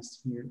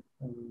fast here.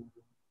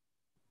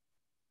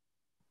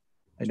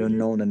 I don't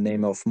know the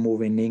name of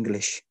movie in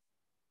English.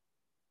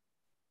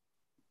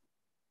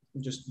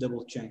 Just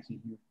double checking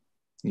here.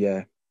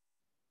 Yeah.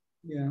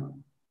 Yeah.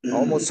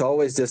 Almost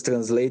always just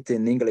translate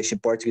in English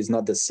and Portuguese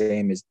not the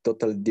same. It's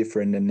totally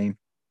different the name.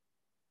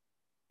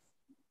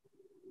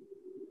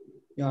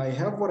 Yeah, I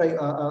have what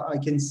I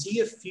can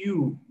see a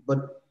few,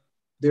 but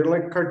they're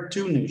like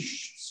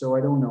cartoonish, so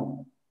I don't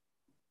know.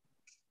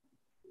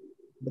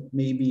 But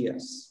maybe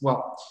yes.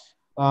 Well,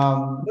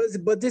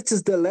 But this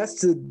is the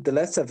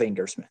last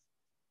Avengers, man.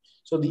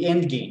 so the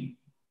end game.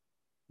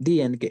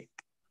 The end game.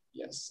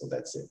 Yes, so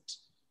that's it.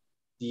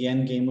 The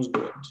end game was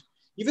good.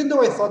 Even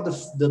though I thought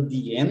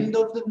the end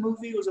of the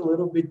movie was a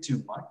little bit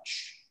too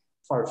much,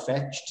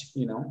 far-fetched,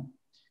 you know?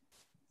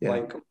 Yeah.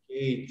 Like,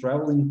 okay,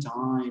 traveling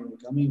time,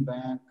 coming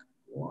back.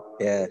 Wow.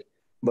 Yeah.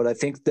 But I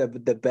think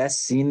the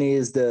best scene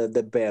is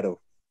the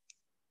battle.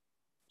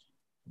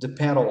 The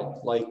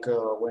battle, like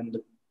when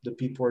the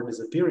people are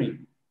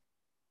disappearing.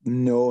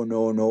 No.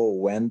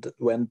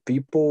 When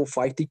people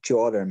fight each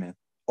other, man.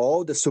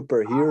 All the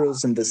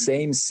superheroes in the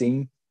same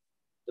scene.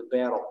 The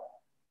battle.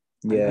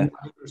 Yeah.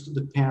 I understood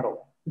the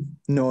battle.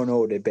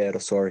 No, the battle,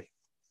 sorry.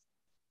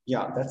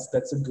 Yeah,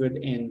 that's a good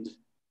end.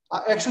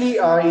 Actually,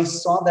 I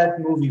saw that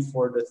movie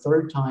for the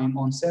third time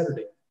on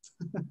Saturday.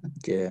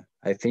 Yeah.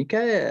 I think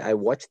I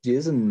watched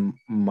this in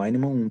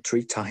minimum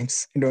 3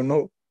 times. I don't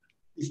know.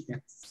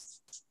 Yes.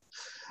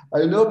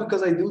 I know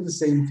because I do the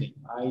same thing.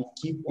 I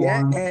keep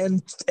Yeah,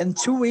 on. and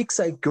 2 weeks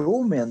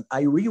ago, man,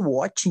 I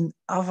rewatching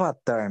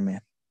Avatar,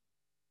 man.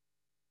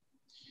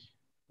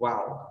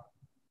 Wow,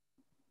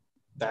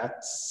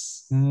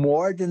 that's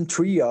More than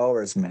 3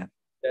 hours, man.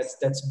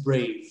 that's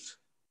brave.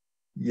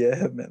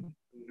 Yeah, man.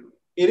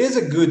 It is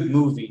a good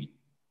movie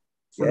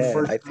for the Yeah,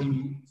 first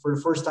time. For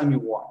the first time you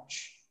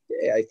watch.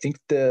 I think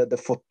the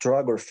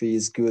photography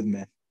is good,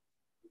 man.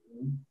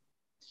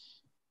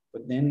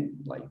 But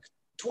then, like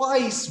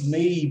twice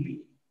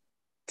maybe,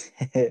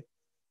 but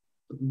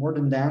more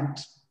than that,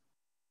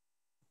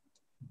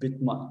 a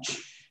bit much.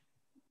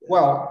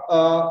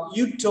 Well,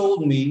 you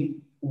told me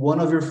one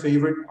of your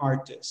favorite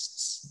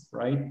artists,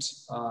 right?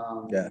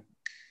 Yeah.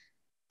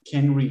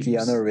 Ken Reeves.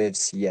 Keanu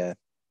Reeves, yeah.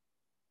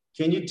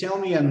 Can you tell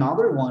me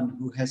another one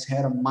who has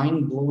had a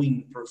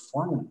mind-blowing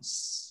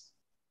performance?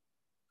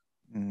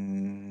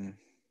 Man,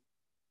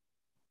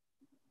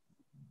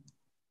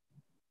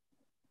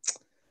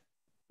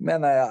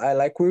 I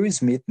like Will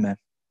Smith, man.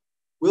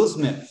 Will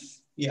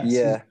Smith. Yes.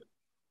 Yeah.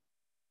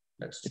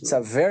 That's true. It's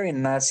a very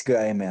nice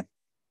guy, man.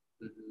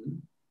 Mm-hmm.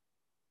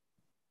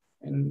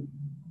 And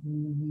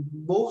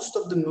most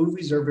of the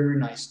movies are very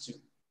nice too,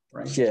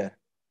 right? Yeah.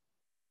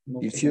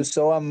 Most If you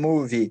saw a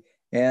movie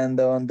and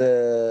on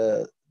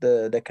the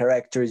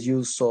characters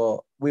you saw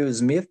Will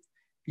Smith,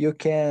 you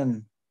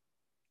can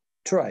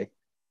try.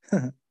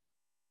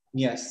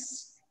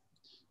 Yes.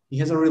 He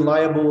has a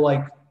reliable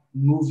like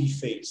movie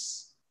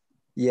face.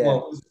 Yeah.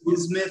 Well, Will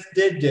Smith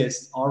did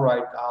this. All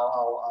right,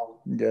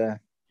 I'll Yeah.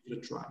 give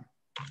it a try.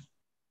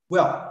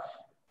 Well,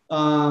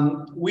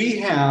 we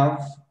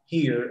have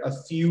here a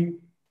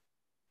few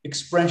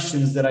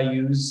expressions that I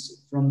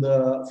used from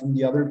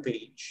the other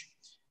page.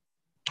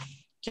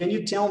 Can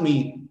you tell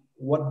me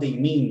what they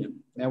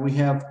mean? Now we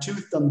have 2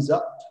 thumbs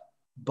up,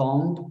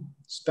 bomb,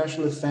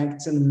 special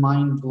effects, and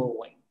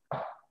mind-blowing.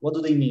 What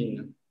do they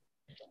mean?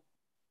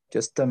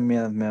 Just a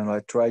minute, man. I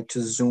try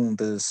to zoom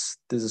this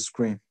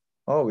screen.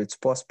 Oh, it's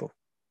possible.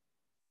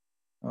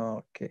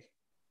 Okay.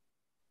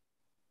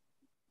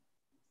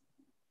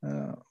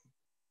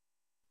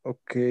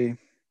 Okay.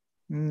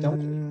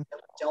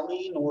 Tell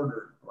me in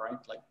order,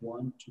 right? Like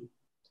 1, 2.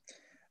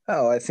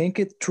 Oh, I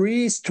think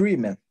 3 is 3,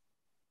 man.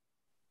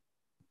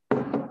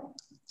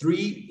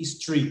 3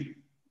 is 3.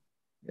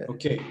 Yeah.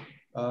 Okay.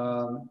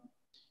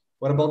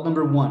 What about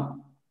number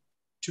 1?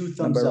 2 thumbs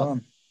number up.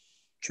 1,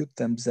 2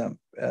 thumbs up.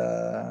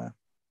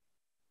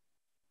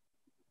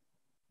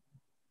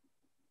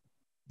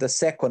 The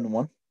second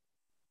one.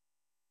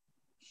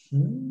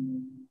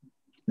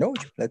 No,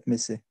 let me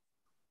see.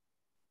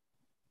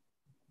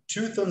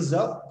 2 thumbs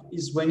up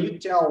is when you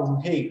tell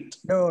them, hey.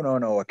 No.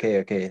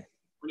 Okay.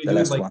 When you the do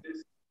last it like one.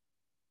 this.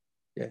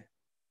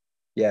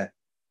 Yeah.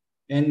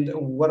 And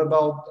what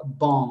about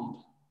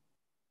bomb?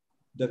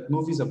 That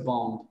movie's a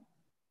bomb.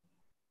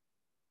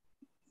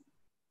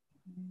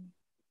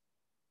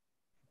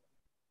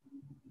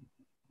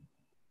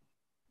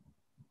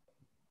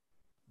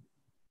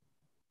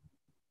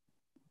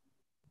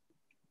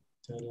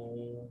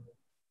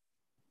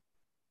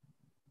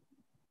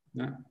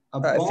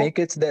 I think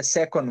it's the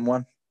second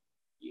one.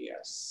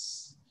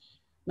 Yes.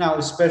 Now,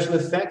 special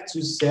effects,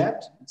 you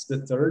said it's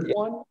the third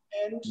one,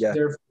 and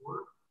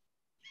therefore,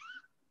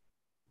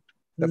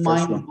 the first one.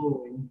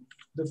 Mind-blowing,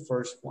 the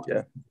first one.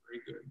 Yeah. Very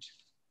good.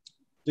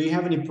 Do you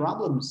have any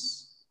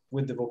problems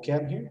with the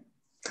vocab here?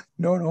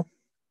 No.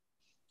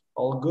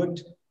 All good?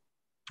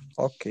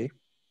 Okay.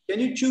 Can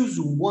you choose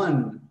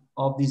one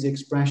of these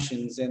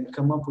expressions and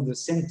come up with a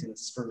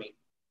sentence for me?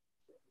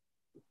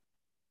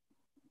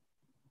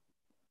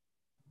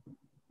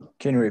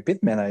 Can you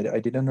repeat, man? I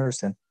didn't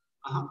understand.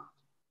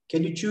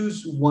 Can you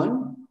choose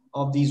one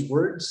of these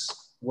words,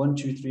 1,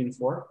 2, 3, and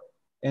 4,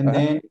 and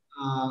then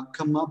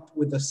come up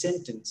with a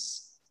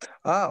sentence.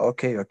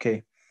 Okay,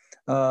 okay.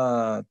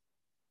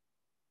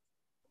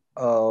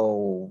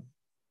 Oh,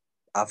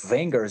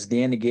 Avengers, the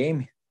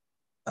Endgame,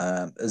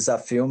 is a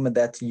film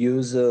that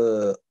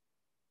uses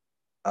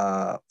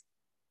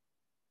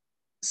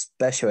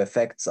special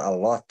effects a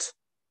lot,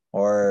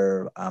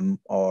 or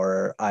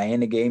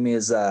Endgame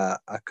is a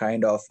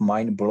kind of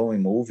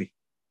mind-blowing movie.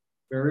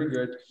 Very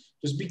good.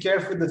 Just be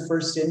careful the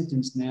first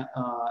sentence. Now,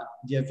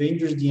 the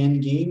Avengers: The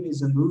Endgame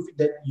is a movie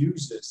that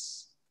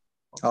uses.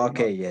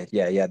 Okay,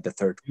 yeah. The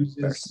third uses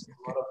person.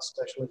 a lot of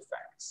special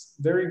effects.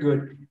 Very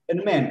good.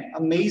 And man,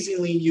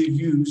 amazingly, you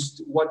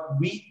used what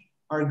we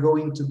are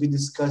going to be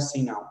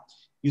discussing now.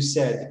 You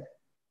said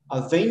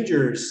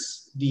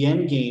Avengers: The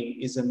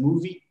Endgame is a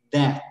movie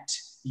that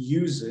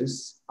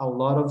uses a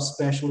lot of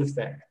special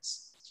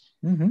effects.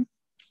 Mm-hmm.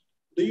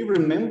 Do you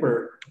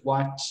remember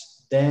what,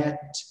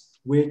 that,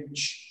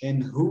 which,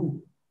 and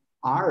who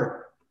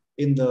are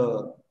in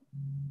the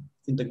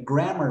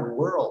grammar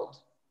world?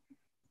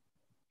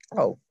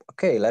 Oh,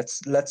 okay.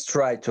 Let's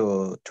try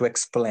to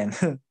explain.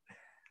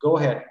 Go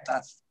ahead.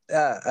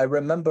 I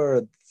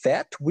remember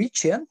that,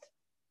 which, and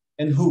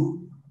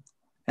who.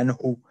 And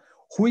who.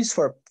 Who is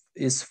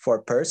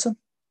for person,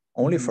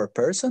 only for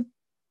person.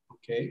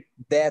 Okay.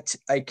 That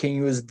I can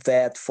use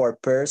that for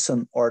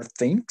person or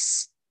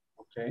things.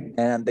 Okay.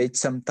 And it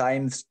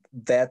sometimes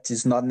that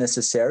is not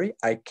necessary.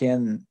 I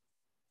can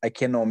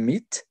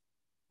omit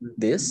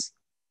this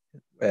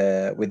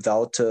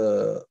without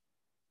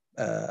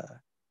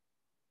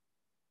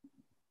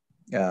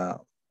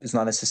it's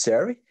not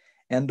necessary.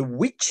 And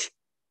which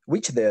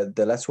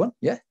the last one,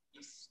 yeah.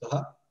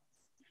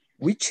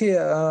 Which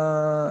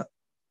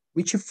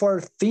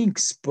for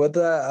things, but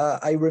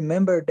I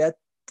remember that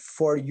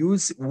for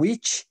use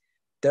which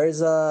there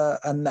is a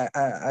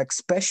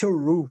special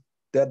rule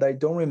that I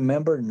don't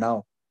remember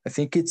now. I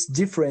think it's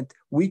different,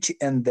 which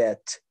and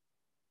that.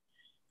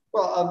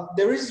 Well,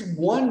 there is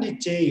one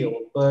detail,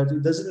 but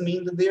it doesn't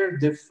mean that they are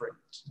different.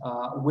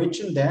 Which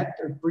and that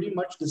are pretty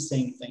much the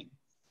same thing.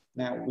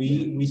 Now,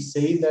 we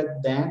say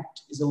that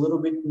is a little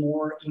bit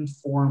more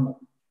informal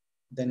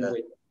than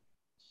which.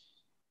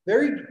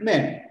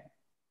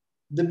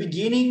 The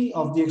beginning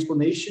of the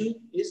explanation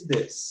is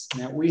this.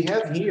 Now, we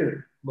have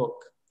here, look,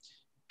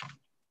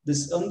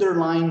 this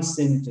underlined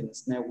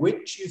sentence. Now,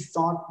 which you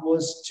thought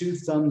was 2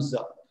 thumbs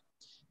up.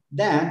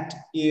 That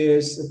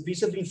is a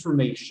piece of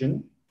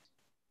information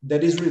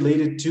that is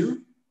related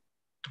to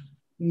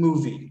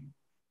movie.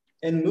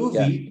 And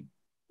movie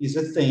is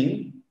a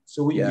thing,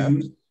 so we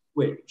use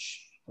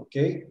which,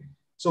 okay?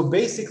 So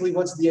basically,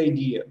 what's the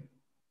idea?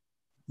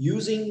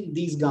 Using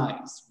these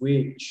guys,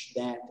 which,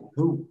 that, and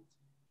who,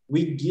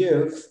 we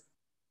give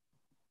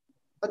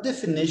a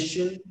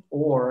definition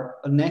or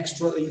an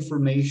extra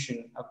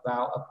information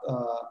about,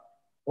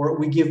 or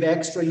we give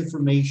extra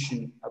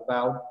information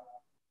about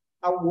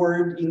a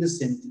word in the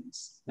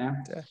sentence.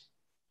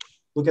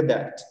 Look at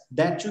that.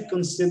 That you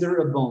consider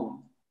a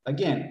bone.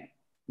 Again,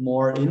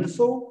 more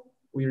info,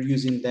 we're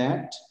using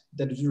that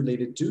is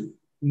related to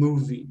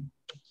movie.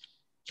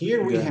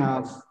 Here we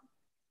have,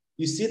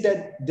 you see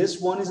that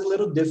this one is a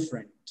little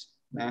different.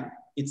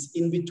 It's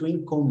in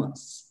between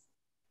commas.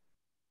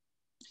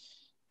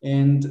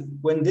 And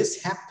when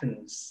this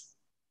happens,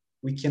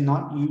 we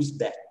cannot use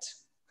that.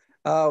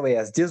 Oh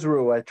yes, this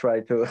rule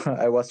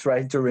I was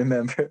trying to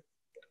remember.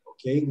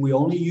 Okay, we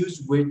only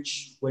use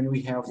which when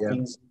we have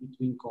things in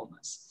between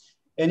commas.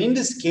 And in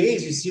this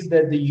case, you see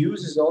that the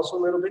use is also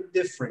a little bit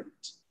different.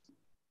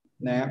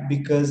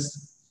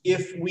 Because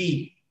if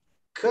we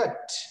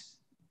cut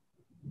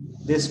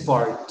this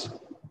part,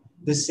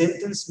 the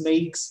sentence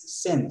makes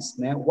sense.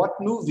 Now, what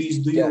movies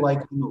do you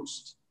like the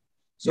most?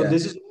 So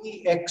this is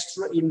only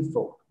extra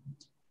info.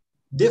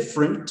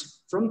 Different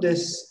from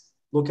this.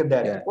 Look at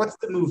that. What's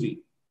the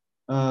movie?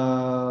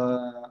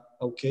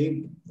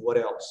 Okay, what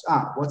else?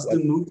 What's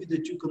the movie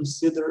that you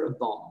consider a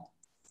bomb?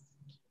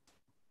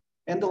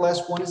 And the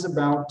last one is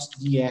about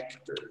the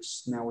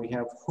actors. Now we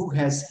have who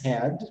has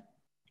had,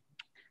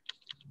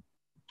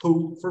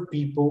 who for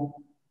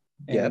people,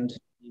 and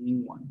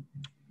naming one.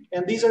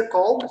 And these are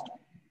called?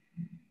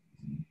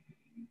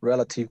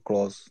 Relative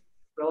clause.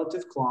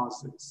 Relative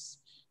clauses.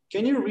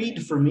 Can you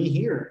read for me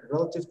here?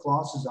 Relative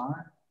clauses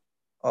are?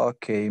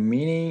 Okay,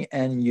 meaning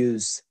and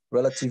use.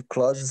 Relative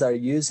clauses are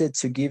used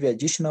to give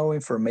additional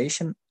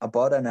information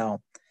about a noun,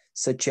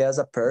 such as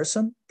a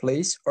person,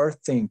 place, or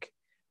thing.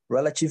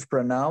 Relative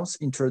pronouns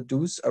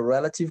introduce a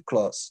relative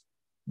clause.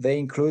 They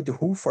include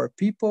who for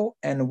people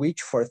and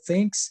which for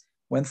things,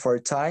 when for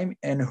time,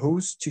 and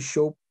whose to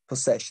show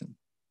possession.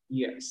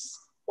 Yes,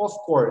 of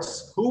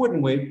course. Who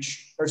and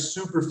which are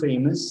super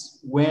famous,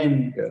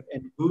 when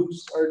and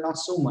whose are not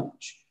so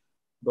much,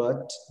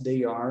 but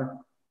they are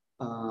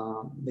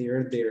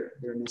there,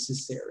 they're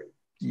necessary.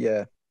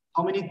 Yeah.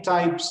 How many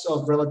types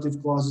of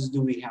relative clauses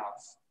do we have?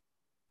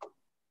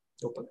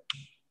 Open.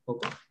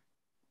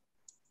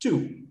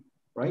 2,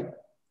 right?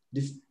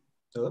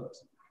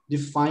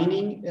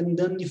 Defining and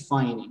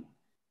undefining.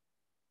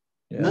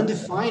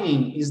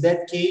 Non-defining is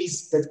that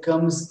case that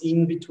comes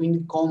in between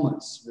the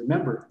commas,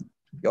 remember?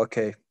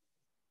 Okay.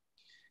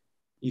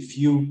 If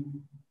you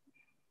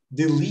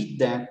delete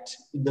that,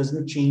 it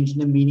doesn't change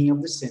the meaning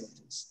of the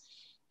sentence.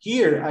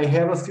 Here, I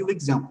have a few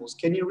examples.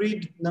 Can you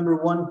read number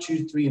 1,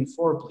 2, 3, and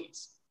 4,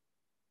 please?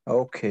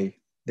 Okay.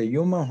 The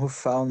human who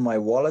found my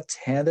wallet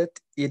handed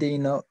it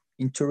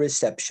into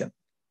reception.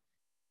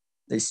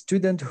 The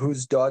student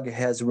whose dog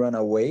has run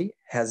away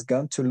has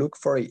gone to look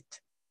for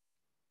it.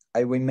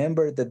 I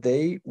remember the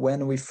day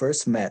when we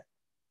first met.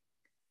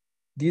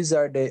 These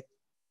are the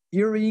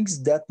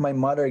earrings that my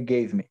mother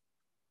gave me.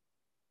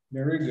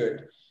 Very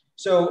good.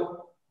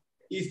 So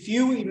if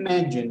you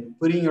imagine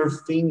putting your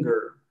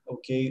finger,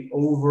 okay,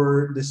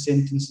 over the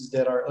sentences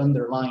that are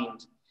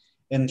underlined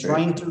and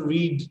trying to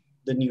read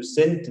the new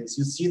sentence,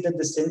 you see that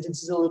the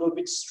sentence is a little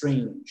bit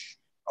strange.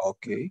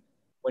 Okay.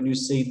 When you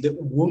say the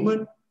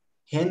woman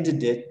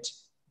handed it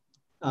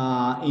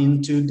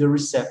into the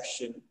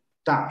reception.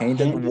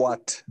 Handed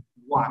what?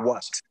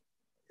 What?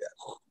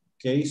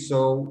 Okay,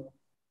 so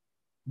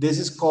this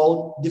is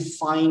called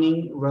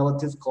defining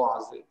relative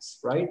clauses,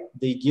 right?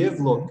 They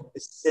give, look,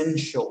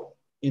 essential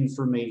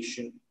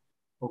information,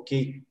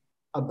 okay,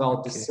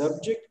 about the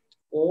subject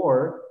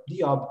or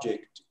the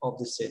object of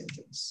the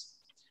sentence.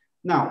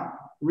 Now,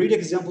 read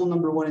example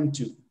number 1 and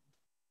 2.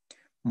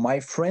 My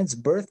friend's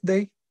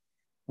birthday,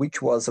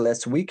 which was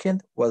last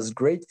weekend, was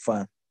great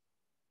fun.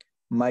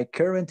 My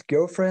current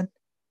girlfriend,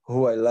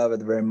 who I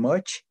loved very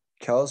much,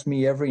 calls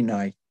me every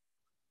night.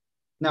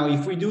 Now,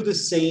 if we do the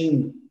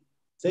same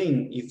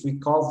thing, if we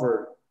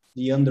cover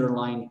the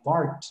underlined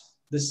part,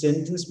 the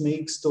sentence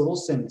makes total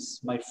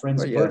sense. My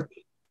friend's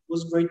birthday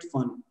was great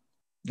fun.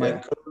 My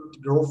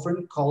current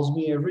girlfriend calls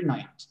me every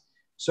night.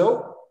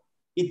 So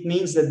it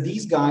means that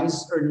these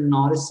guys are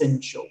not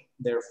essential.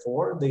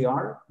 Therefore, they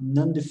are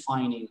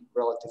non-defining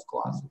relative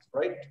clauses,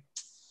 right?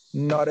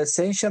 Not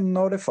essential,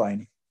 not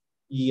defining.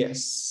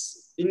 Yes.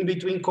 In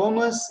between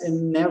commas,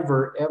 and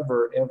never,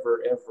 ever,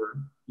 ever, ever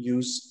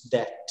use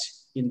that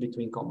in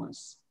between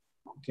commas.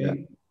 Okay. Yeah.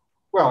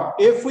 Well,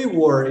 if we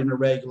were in a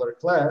regular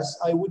class,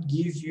 I would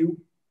give you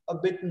a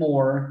bit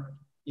more,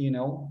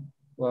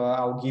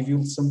 I'll give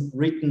you some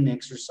written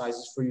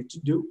exercises for you to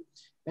do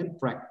and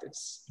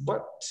practice.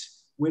 But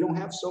we don't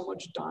have so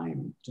much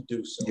time to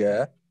do so.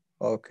 Yeah,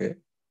 okay.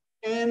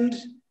 And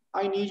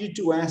I need you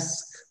to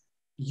ask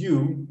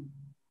you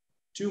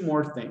two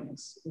more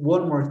things.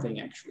 One more thing,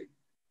 actually.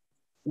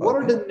 What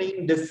are the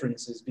main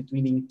differences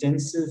between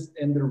intensive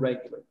and the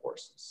regular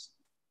courses?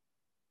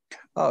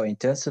 Oh,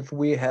 intensive,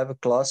 we have a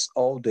class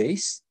all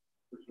days.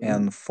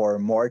 And for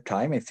more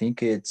time, I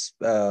think it's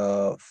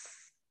 5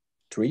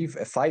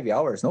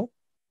 hours, no?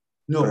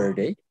 No. Per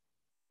day?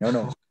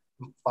 No.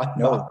 5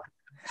 no. hours.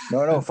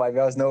 No, 5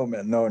 hours, no,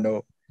 man.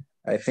 No.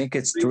 I think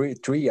it's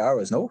 3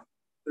 hours, no?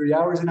 3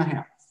 hours and a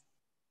half.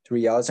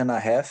 3 hours and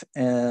a half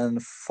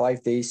and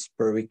 5 days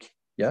per week.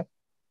 Yeah.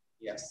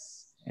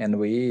 Yes. And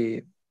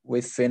we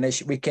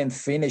can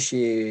finish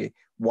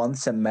one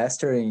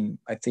semester in,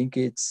 I think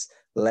it's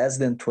less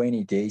than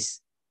 20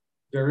 days.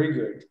 Very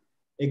good.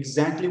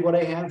 Exactly what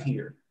I have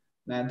here.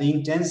 Now, the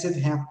intensive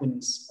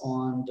happens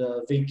on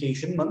the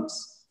vacation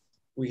months.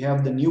 We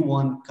have the new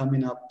one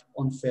coming up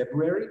on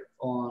February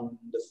on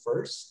the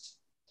 1st.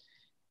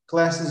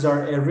 Classes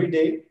are every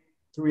day,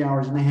 3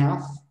 hours and a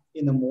half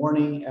in the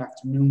morning,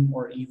 afternoon,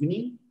 or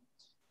evening.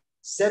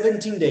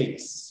 17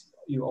 days.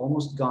 You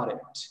almost got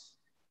it.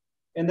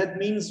 And that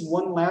means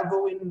one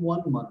level in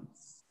 1 month.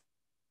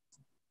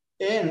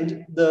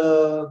 And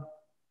the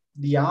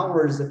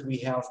hours that we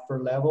have per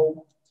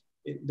level,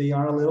 they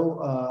are a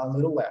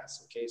little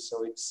less, okay?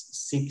 So it's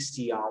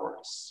 60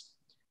 hours.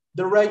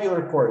 The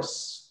regular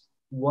course,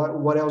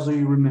 what else do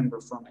you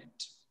remember from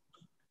it?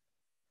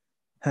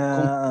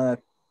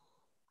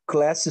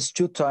 Classes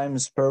 2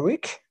 times per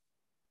week,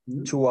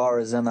 2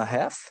 hours and a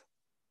half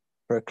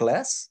per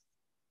class,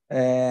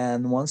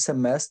 and one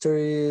semester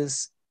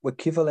is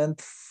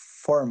equivalent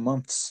 4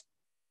 months.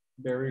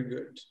 Very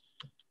good.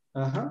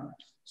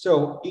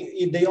 So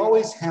they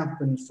always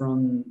happen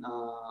from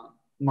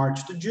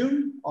March to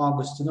June,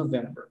 August to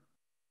November.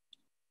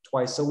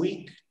 Twice a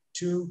week,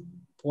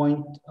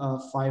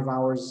 2.5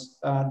 hours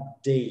a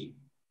day.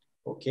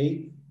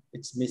 Okay,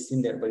 it's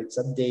missing there, but it's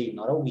a day,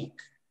 not a week.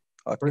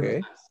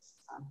 Okay.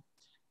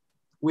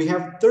 We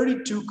have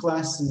 32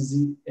 classes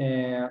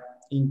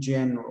in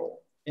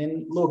general.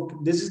 And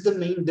look, this is the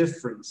main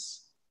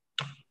difference,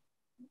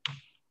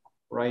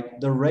 right?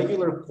 The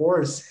regular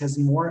course has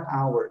more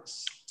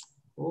hours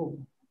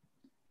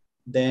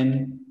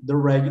than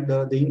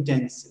the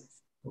intensive.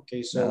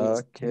 Okay,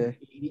 so it's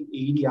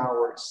 80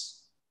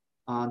 hours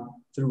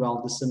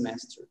throughout the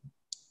semester.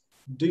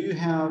 Do you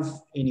have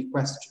any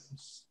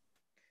questions?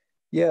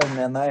 Yeah,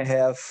 man, I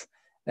have.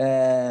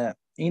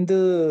 In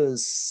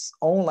those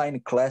online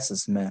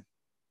classes, man,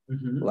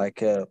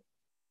 like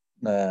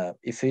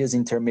if it's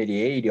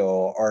intermediate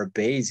or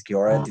basic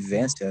or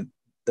advanced, it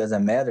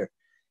doesn't matter.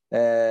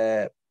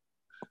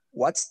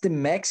 What's the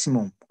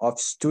maximum of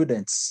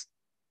students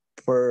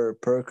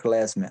per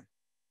class, man?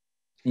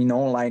 in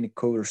online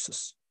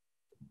courses?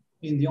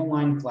 In the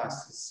online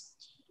classes.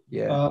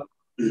 Yeah.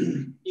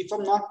 If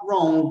I'm not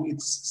wrong,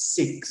 it's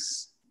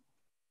 6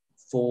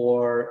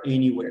 for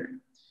anywhere.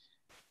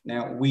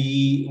 Now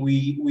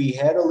we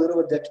had a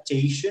little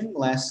adaptation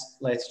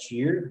last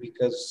year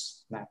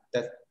because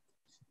that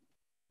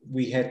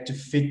we had to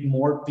fit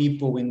more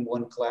people in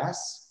one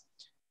class.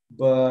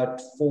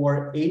 But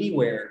for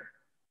anywhere,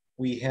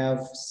 we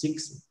have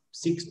six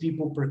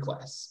people per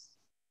class.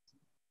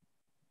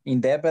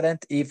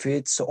 Independent if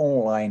it's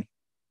online.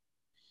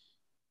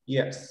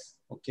 Yes.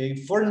 Okay.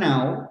 For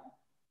now,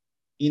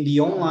 in the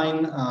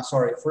online,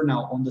 for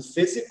now, on the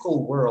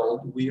physical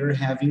world, we are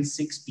having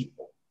 6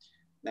 people.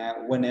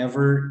 Now,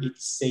 whenever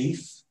it's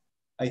safe,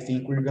 I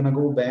think we're going to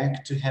go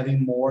back to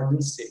having more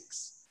than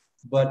 6.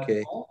 But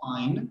Okay.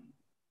 online,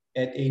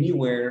 at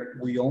anywhere,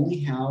 we only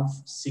have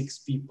 6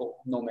 people,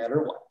 no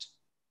matter what.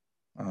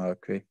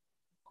 Okay.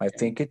 I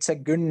think it's a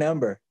good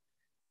number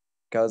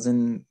because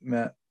in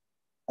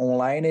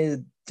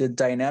online, the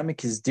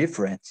dynamic is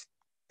different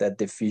than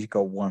the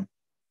physical one.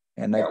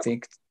 And Yeah, I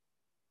think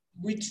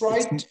we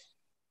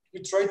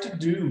tried to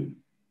do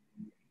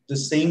the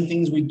same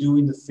things we do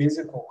in the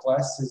physical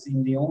classes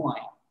in the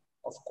online.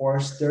 Of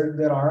course,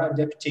 there are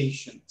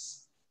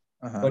adaptations,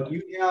 but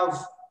you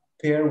have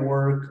pair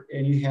work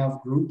and you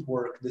have group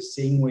work the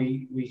same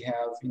way we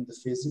have in the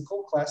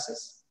physical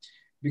classes,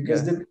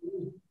 because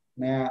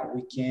now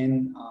we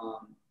can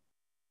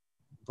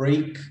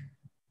break,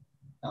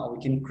 we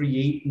can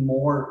create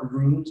more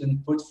rooms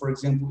and put, for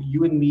example,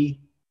 you and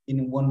me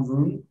in one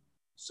room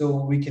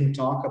so we can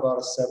talk about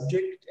a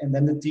subject, and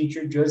then the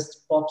teacher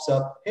just pops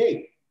up,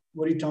 hey,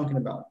 what are you talking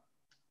about?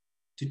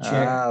 To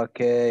check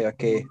okay.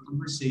 the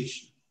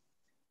conversation.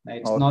 Now,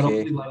 it's not Okay.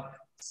 only like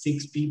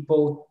 6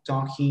 people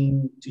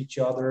talking to each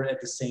other at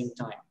the same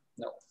time.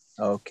 No.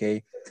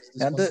 Okay.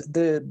 And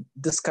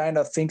this kind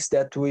of things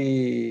that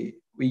we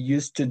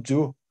used to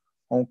do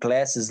on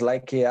classes,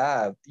 like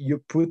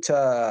you put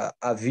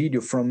a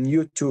video from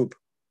YouTube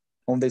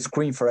on the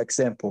screen, for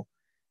example.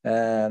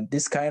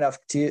 This kind of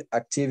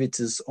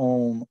activities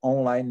on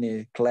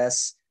online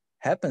class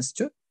happens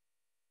too?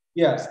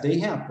 Yes, they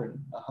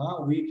happen.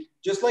 We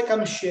just like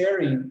I'm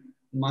sharing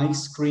my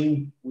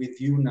screen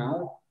with you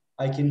now,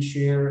 I can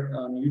share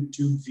a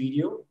YouTube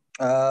video.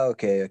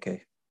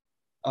 Okay.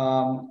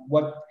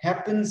 What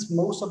happens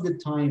most of the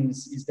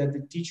times is that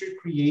the teacher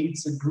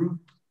creates a group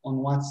on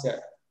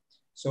WhatsApp.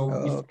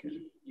 So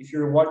if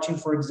you're watching,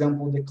 for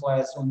example, the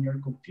class on your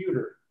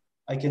computer,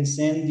 I can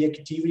send the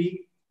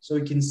activity so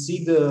you can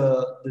see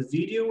the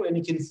video and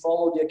you can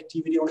follow the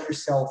activity on your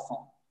cell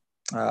phone.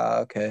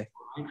 Okay.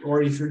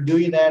 Or if you're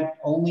doing that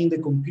only in the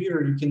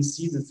computer, you can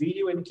see the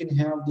video and you can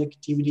have the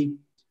activity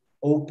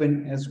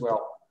open as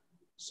well.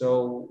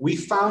 So we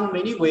found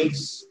many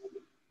ways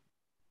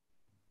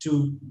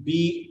to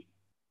be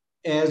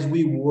as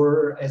we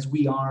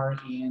are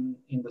in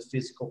the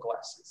physical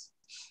classes.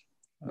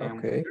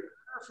 Okay. There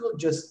are a few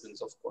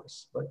adjustments, of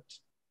course, but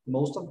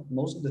most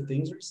of the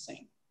things are the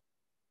same.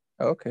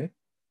 Okay.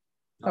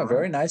 All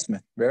Very right. nice,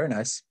 man. Very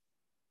nice.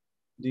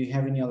 Do you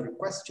have any other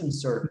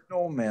questions, sir?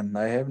 No, man.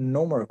 I have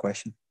no more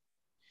question.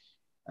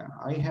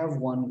 I have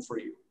one for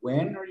you.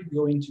 When are you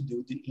going to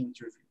do the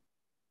interview?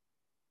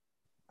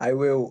 I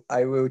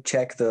will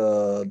check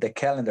the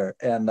calendar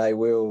and I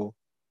will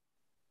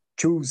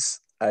choose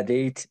a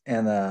date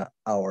and an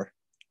hour.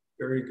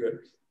 Very good.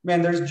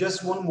 Man, there's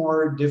just one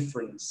more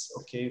difference,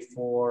 okay,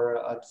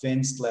 for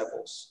advanced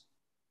levels.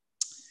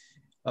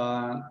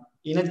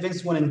 In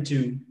advanced 1 and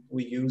 2,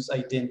 we use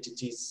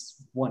identities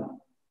 1,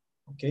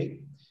 okay?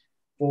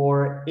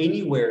 For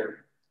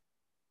anywhere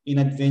in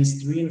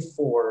advanced 3 and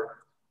 4,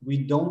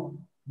 we don't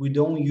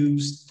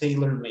use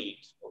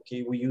tailor-made,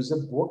 okay? We use a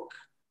book,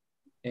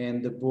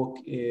 and the book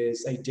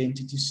is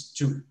identities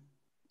 2.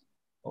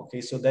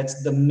 Okay, so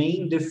that's the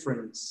main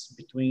difference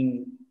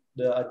between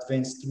the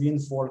advanced 3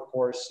 and 4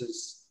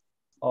 courses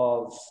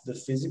of the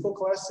physical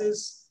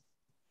classes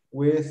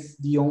with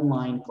the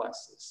online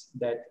classes.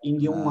 That in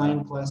the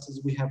online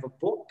classes, we have a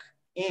book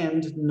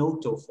and no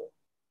TOEFL.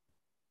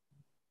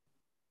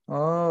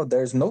 Oh,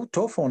 there's no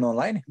TOEFL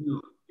online?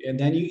 And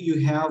then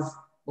you have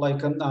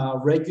like a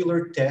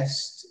regular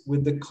test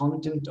with the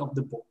content of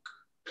the book.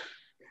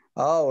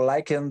 Oh,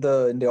 like in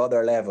the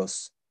other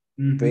levels,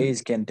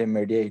 basic and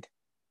intermediate.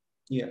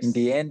 Yes. In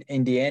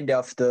the end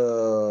of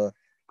the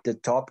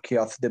topic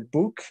of the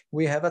book,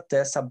 we have a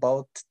test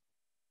about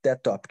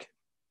that topic.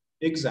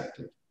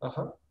 Exactly.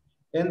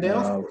 And then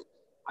of course,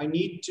 I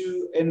need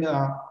to, and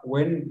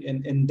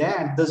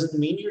that doesn't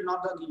mean you're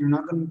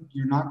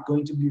not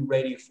going to be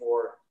ready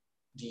for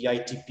the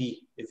ITP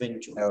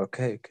eventually.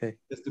 Okay.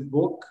 Because the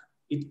book,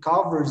 it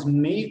covers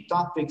many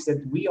topics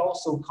that we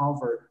also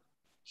cover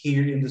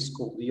here in the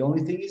school. The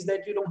only thing is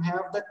that you don't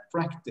have that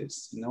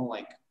practice,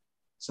 like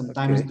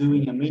sometimes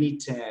doing a mini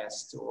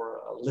test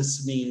or a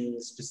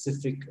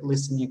specific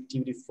listening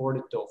activity for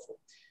the TOEFL.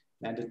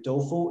 And the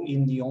TOEFL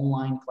in the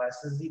online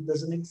classes, it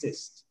doesn't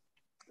exist.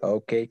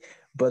 Okay,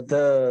 but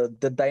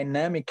the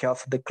dynamic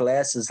of the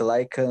classes,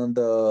 like in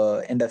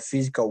the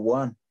physical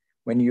one,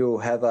 when you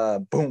have a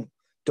boom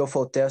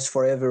TOEFL test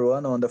for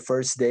everyone on the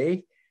first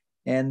day,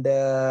 and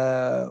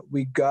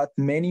we got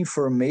many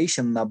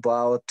information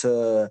about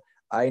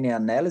INE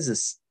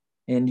analysis,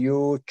 and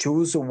you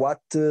choose what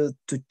to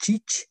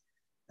teach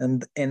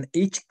and in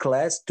each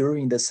class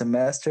during the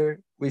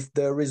semester with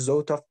the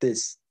result of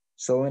this.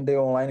 So in the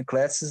online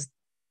classes,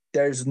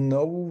 there's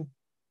no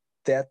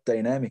that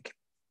dynamic.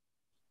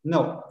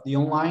 No, the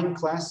online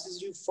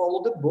classes, you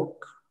follow the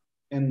book,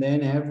 and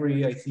then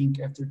I think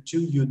after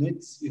 2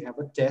 units, you have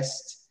a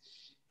test.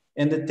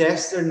 And the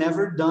tests are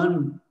never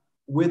done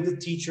with the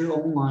teacher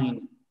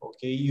online.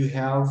 Okay, you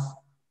have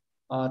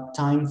a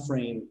time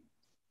frame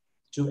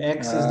to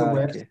access the Okay.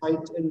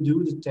 website and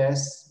do the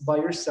tests by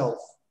yourself.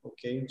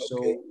 Okay, Okay.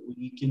 so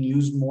we can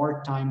use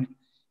more time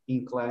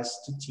in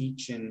class to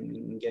teach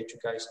and get you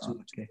guys to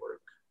Okay.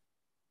 work.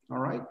 All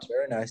right.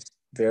 Very nice.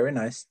 Very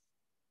nice.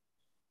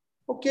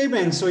 Okay,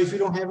 man. So if you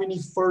don't have any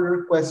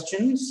further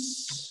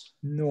questions,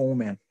 No,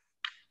 man.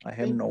 I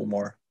have thank no you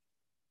more.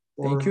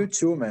 Thank you for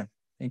too, man.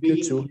 Thank you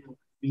being too. here with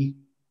me.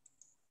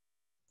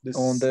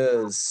 On This,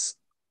 this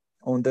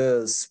on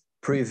this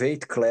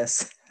private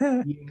class.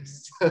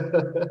 yes,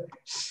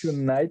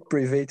 Tonight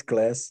private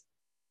class.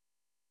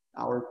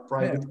 our Man,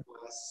 private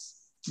class.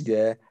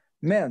 yeah.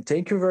 Man,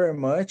 thank you very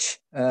much.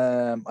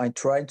 I'm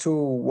trying to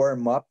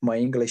warm up my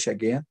English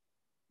again.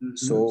 Mhm.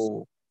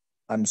 So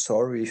I'm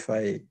sorry if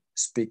I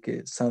speak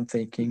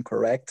something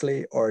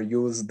incorrectly or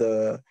use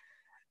the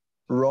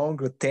wrong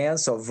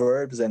tense of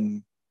verbs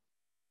and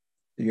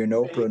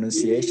It,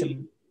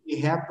 pronunciation. it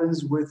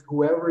happens with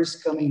whoever is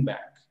coming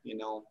back. You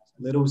know,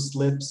 little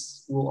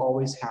slips will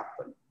always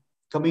happen.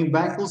 Coming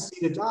back, we'll see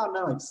that. Oh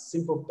no, it's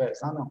simple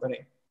past. Oh no, but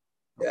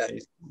Yeah. okay.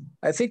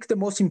 I think the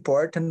most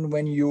important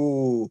when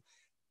you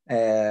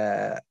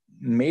uh,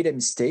 made a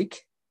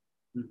mistake,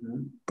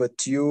 Mhm.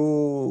 but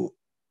you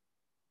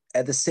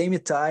at the same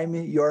time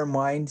your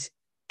mind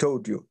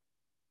told you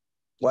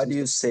It's what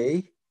you just,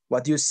 say,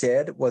 what you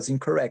said was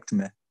incorrect,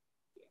 man.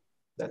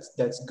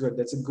 that's good.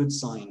 That's a good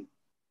sign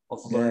of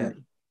Yeah,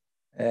 learning.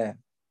 yeah.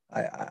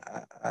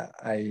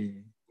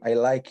 I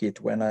like it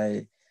when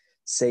I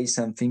say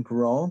something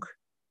wrong,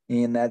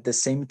 and at the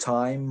same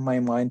time my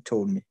mind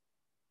told me,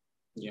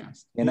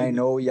 Yes. and I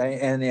know, yeah,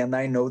 and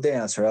I know the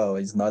answer. Oh,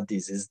 it's not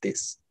this, it's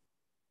this.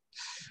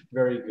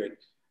 Very good.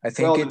 I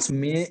think Well, it's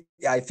me.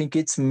 I think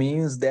it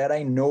means that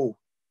I know.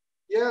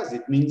 yes,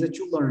 it means that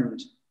you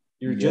learned.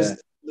 You're Yeah,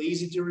 just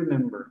lazy to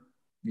remember.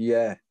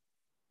 yeah,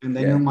 And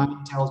then your yeah.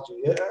 mind tells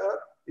you, yeah,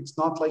 it's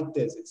not like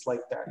this, it's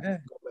like that. Yeah.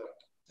 Go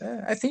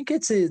back. I think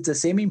it's the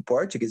same in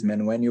Portuguese,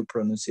 man. When you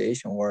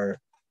pronunciation or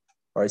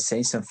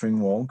say something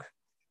wrong,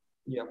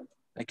 Yeah.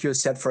 like you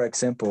said, for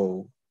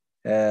example,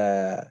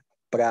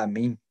 pra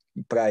mim,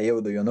 pra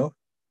eu, do you know?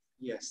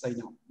 Yes, I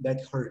know. That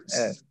Uh,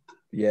 hurts.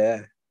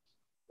 yeah,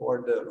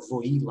 Or the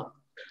voila.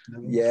 No.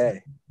 yeah,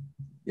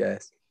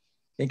 yes.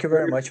 Thank you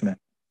very Very much, man.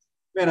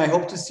 Man, I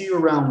hope to see you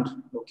around.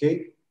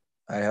 Okay.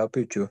 I help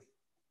you too.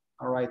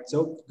 All right.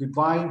 So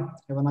goodbye.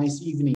 Have a nice evening.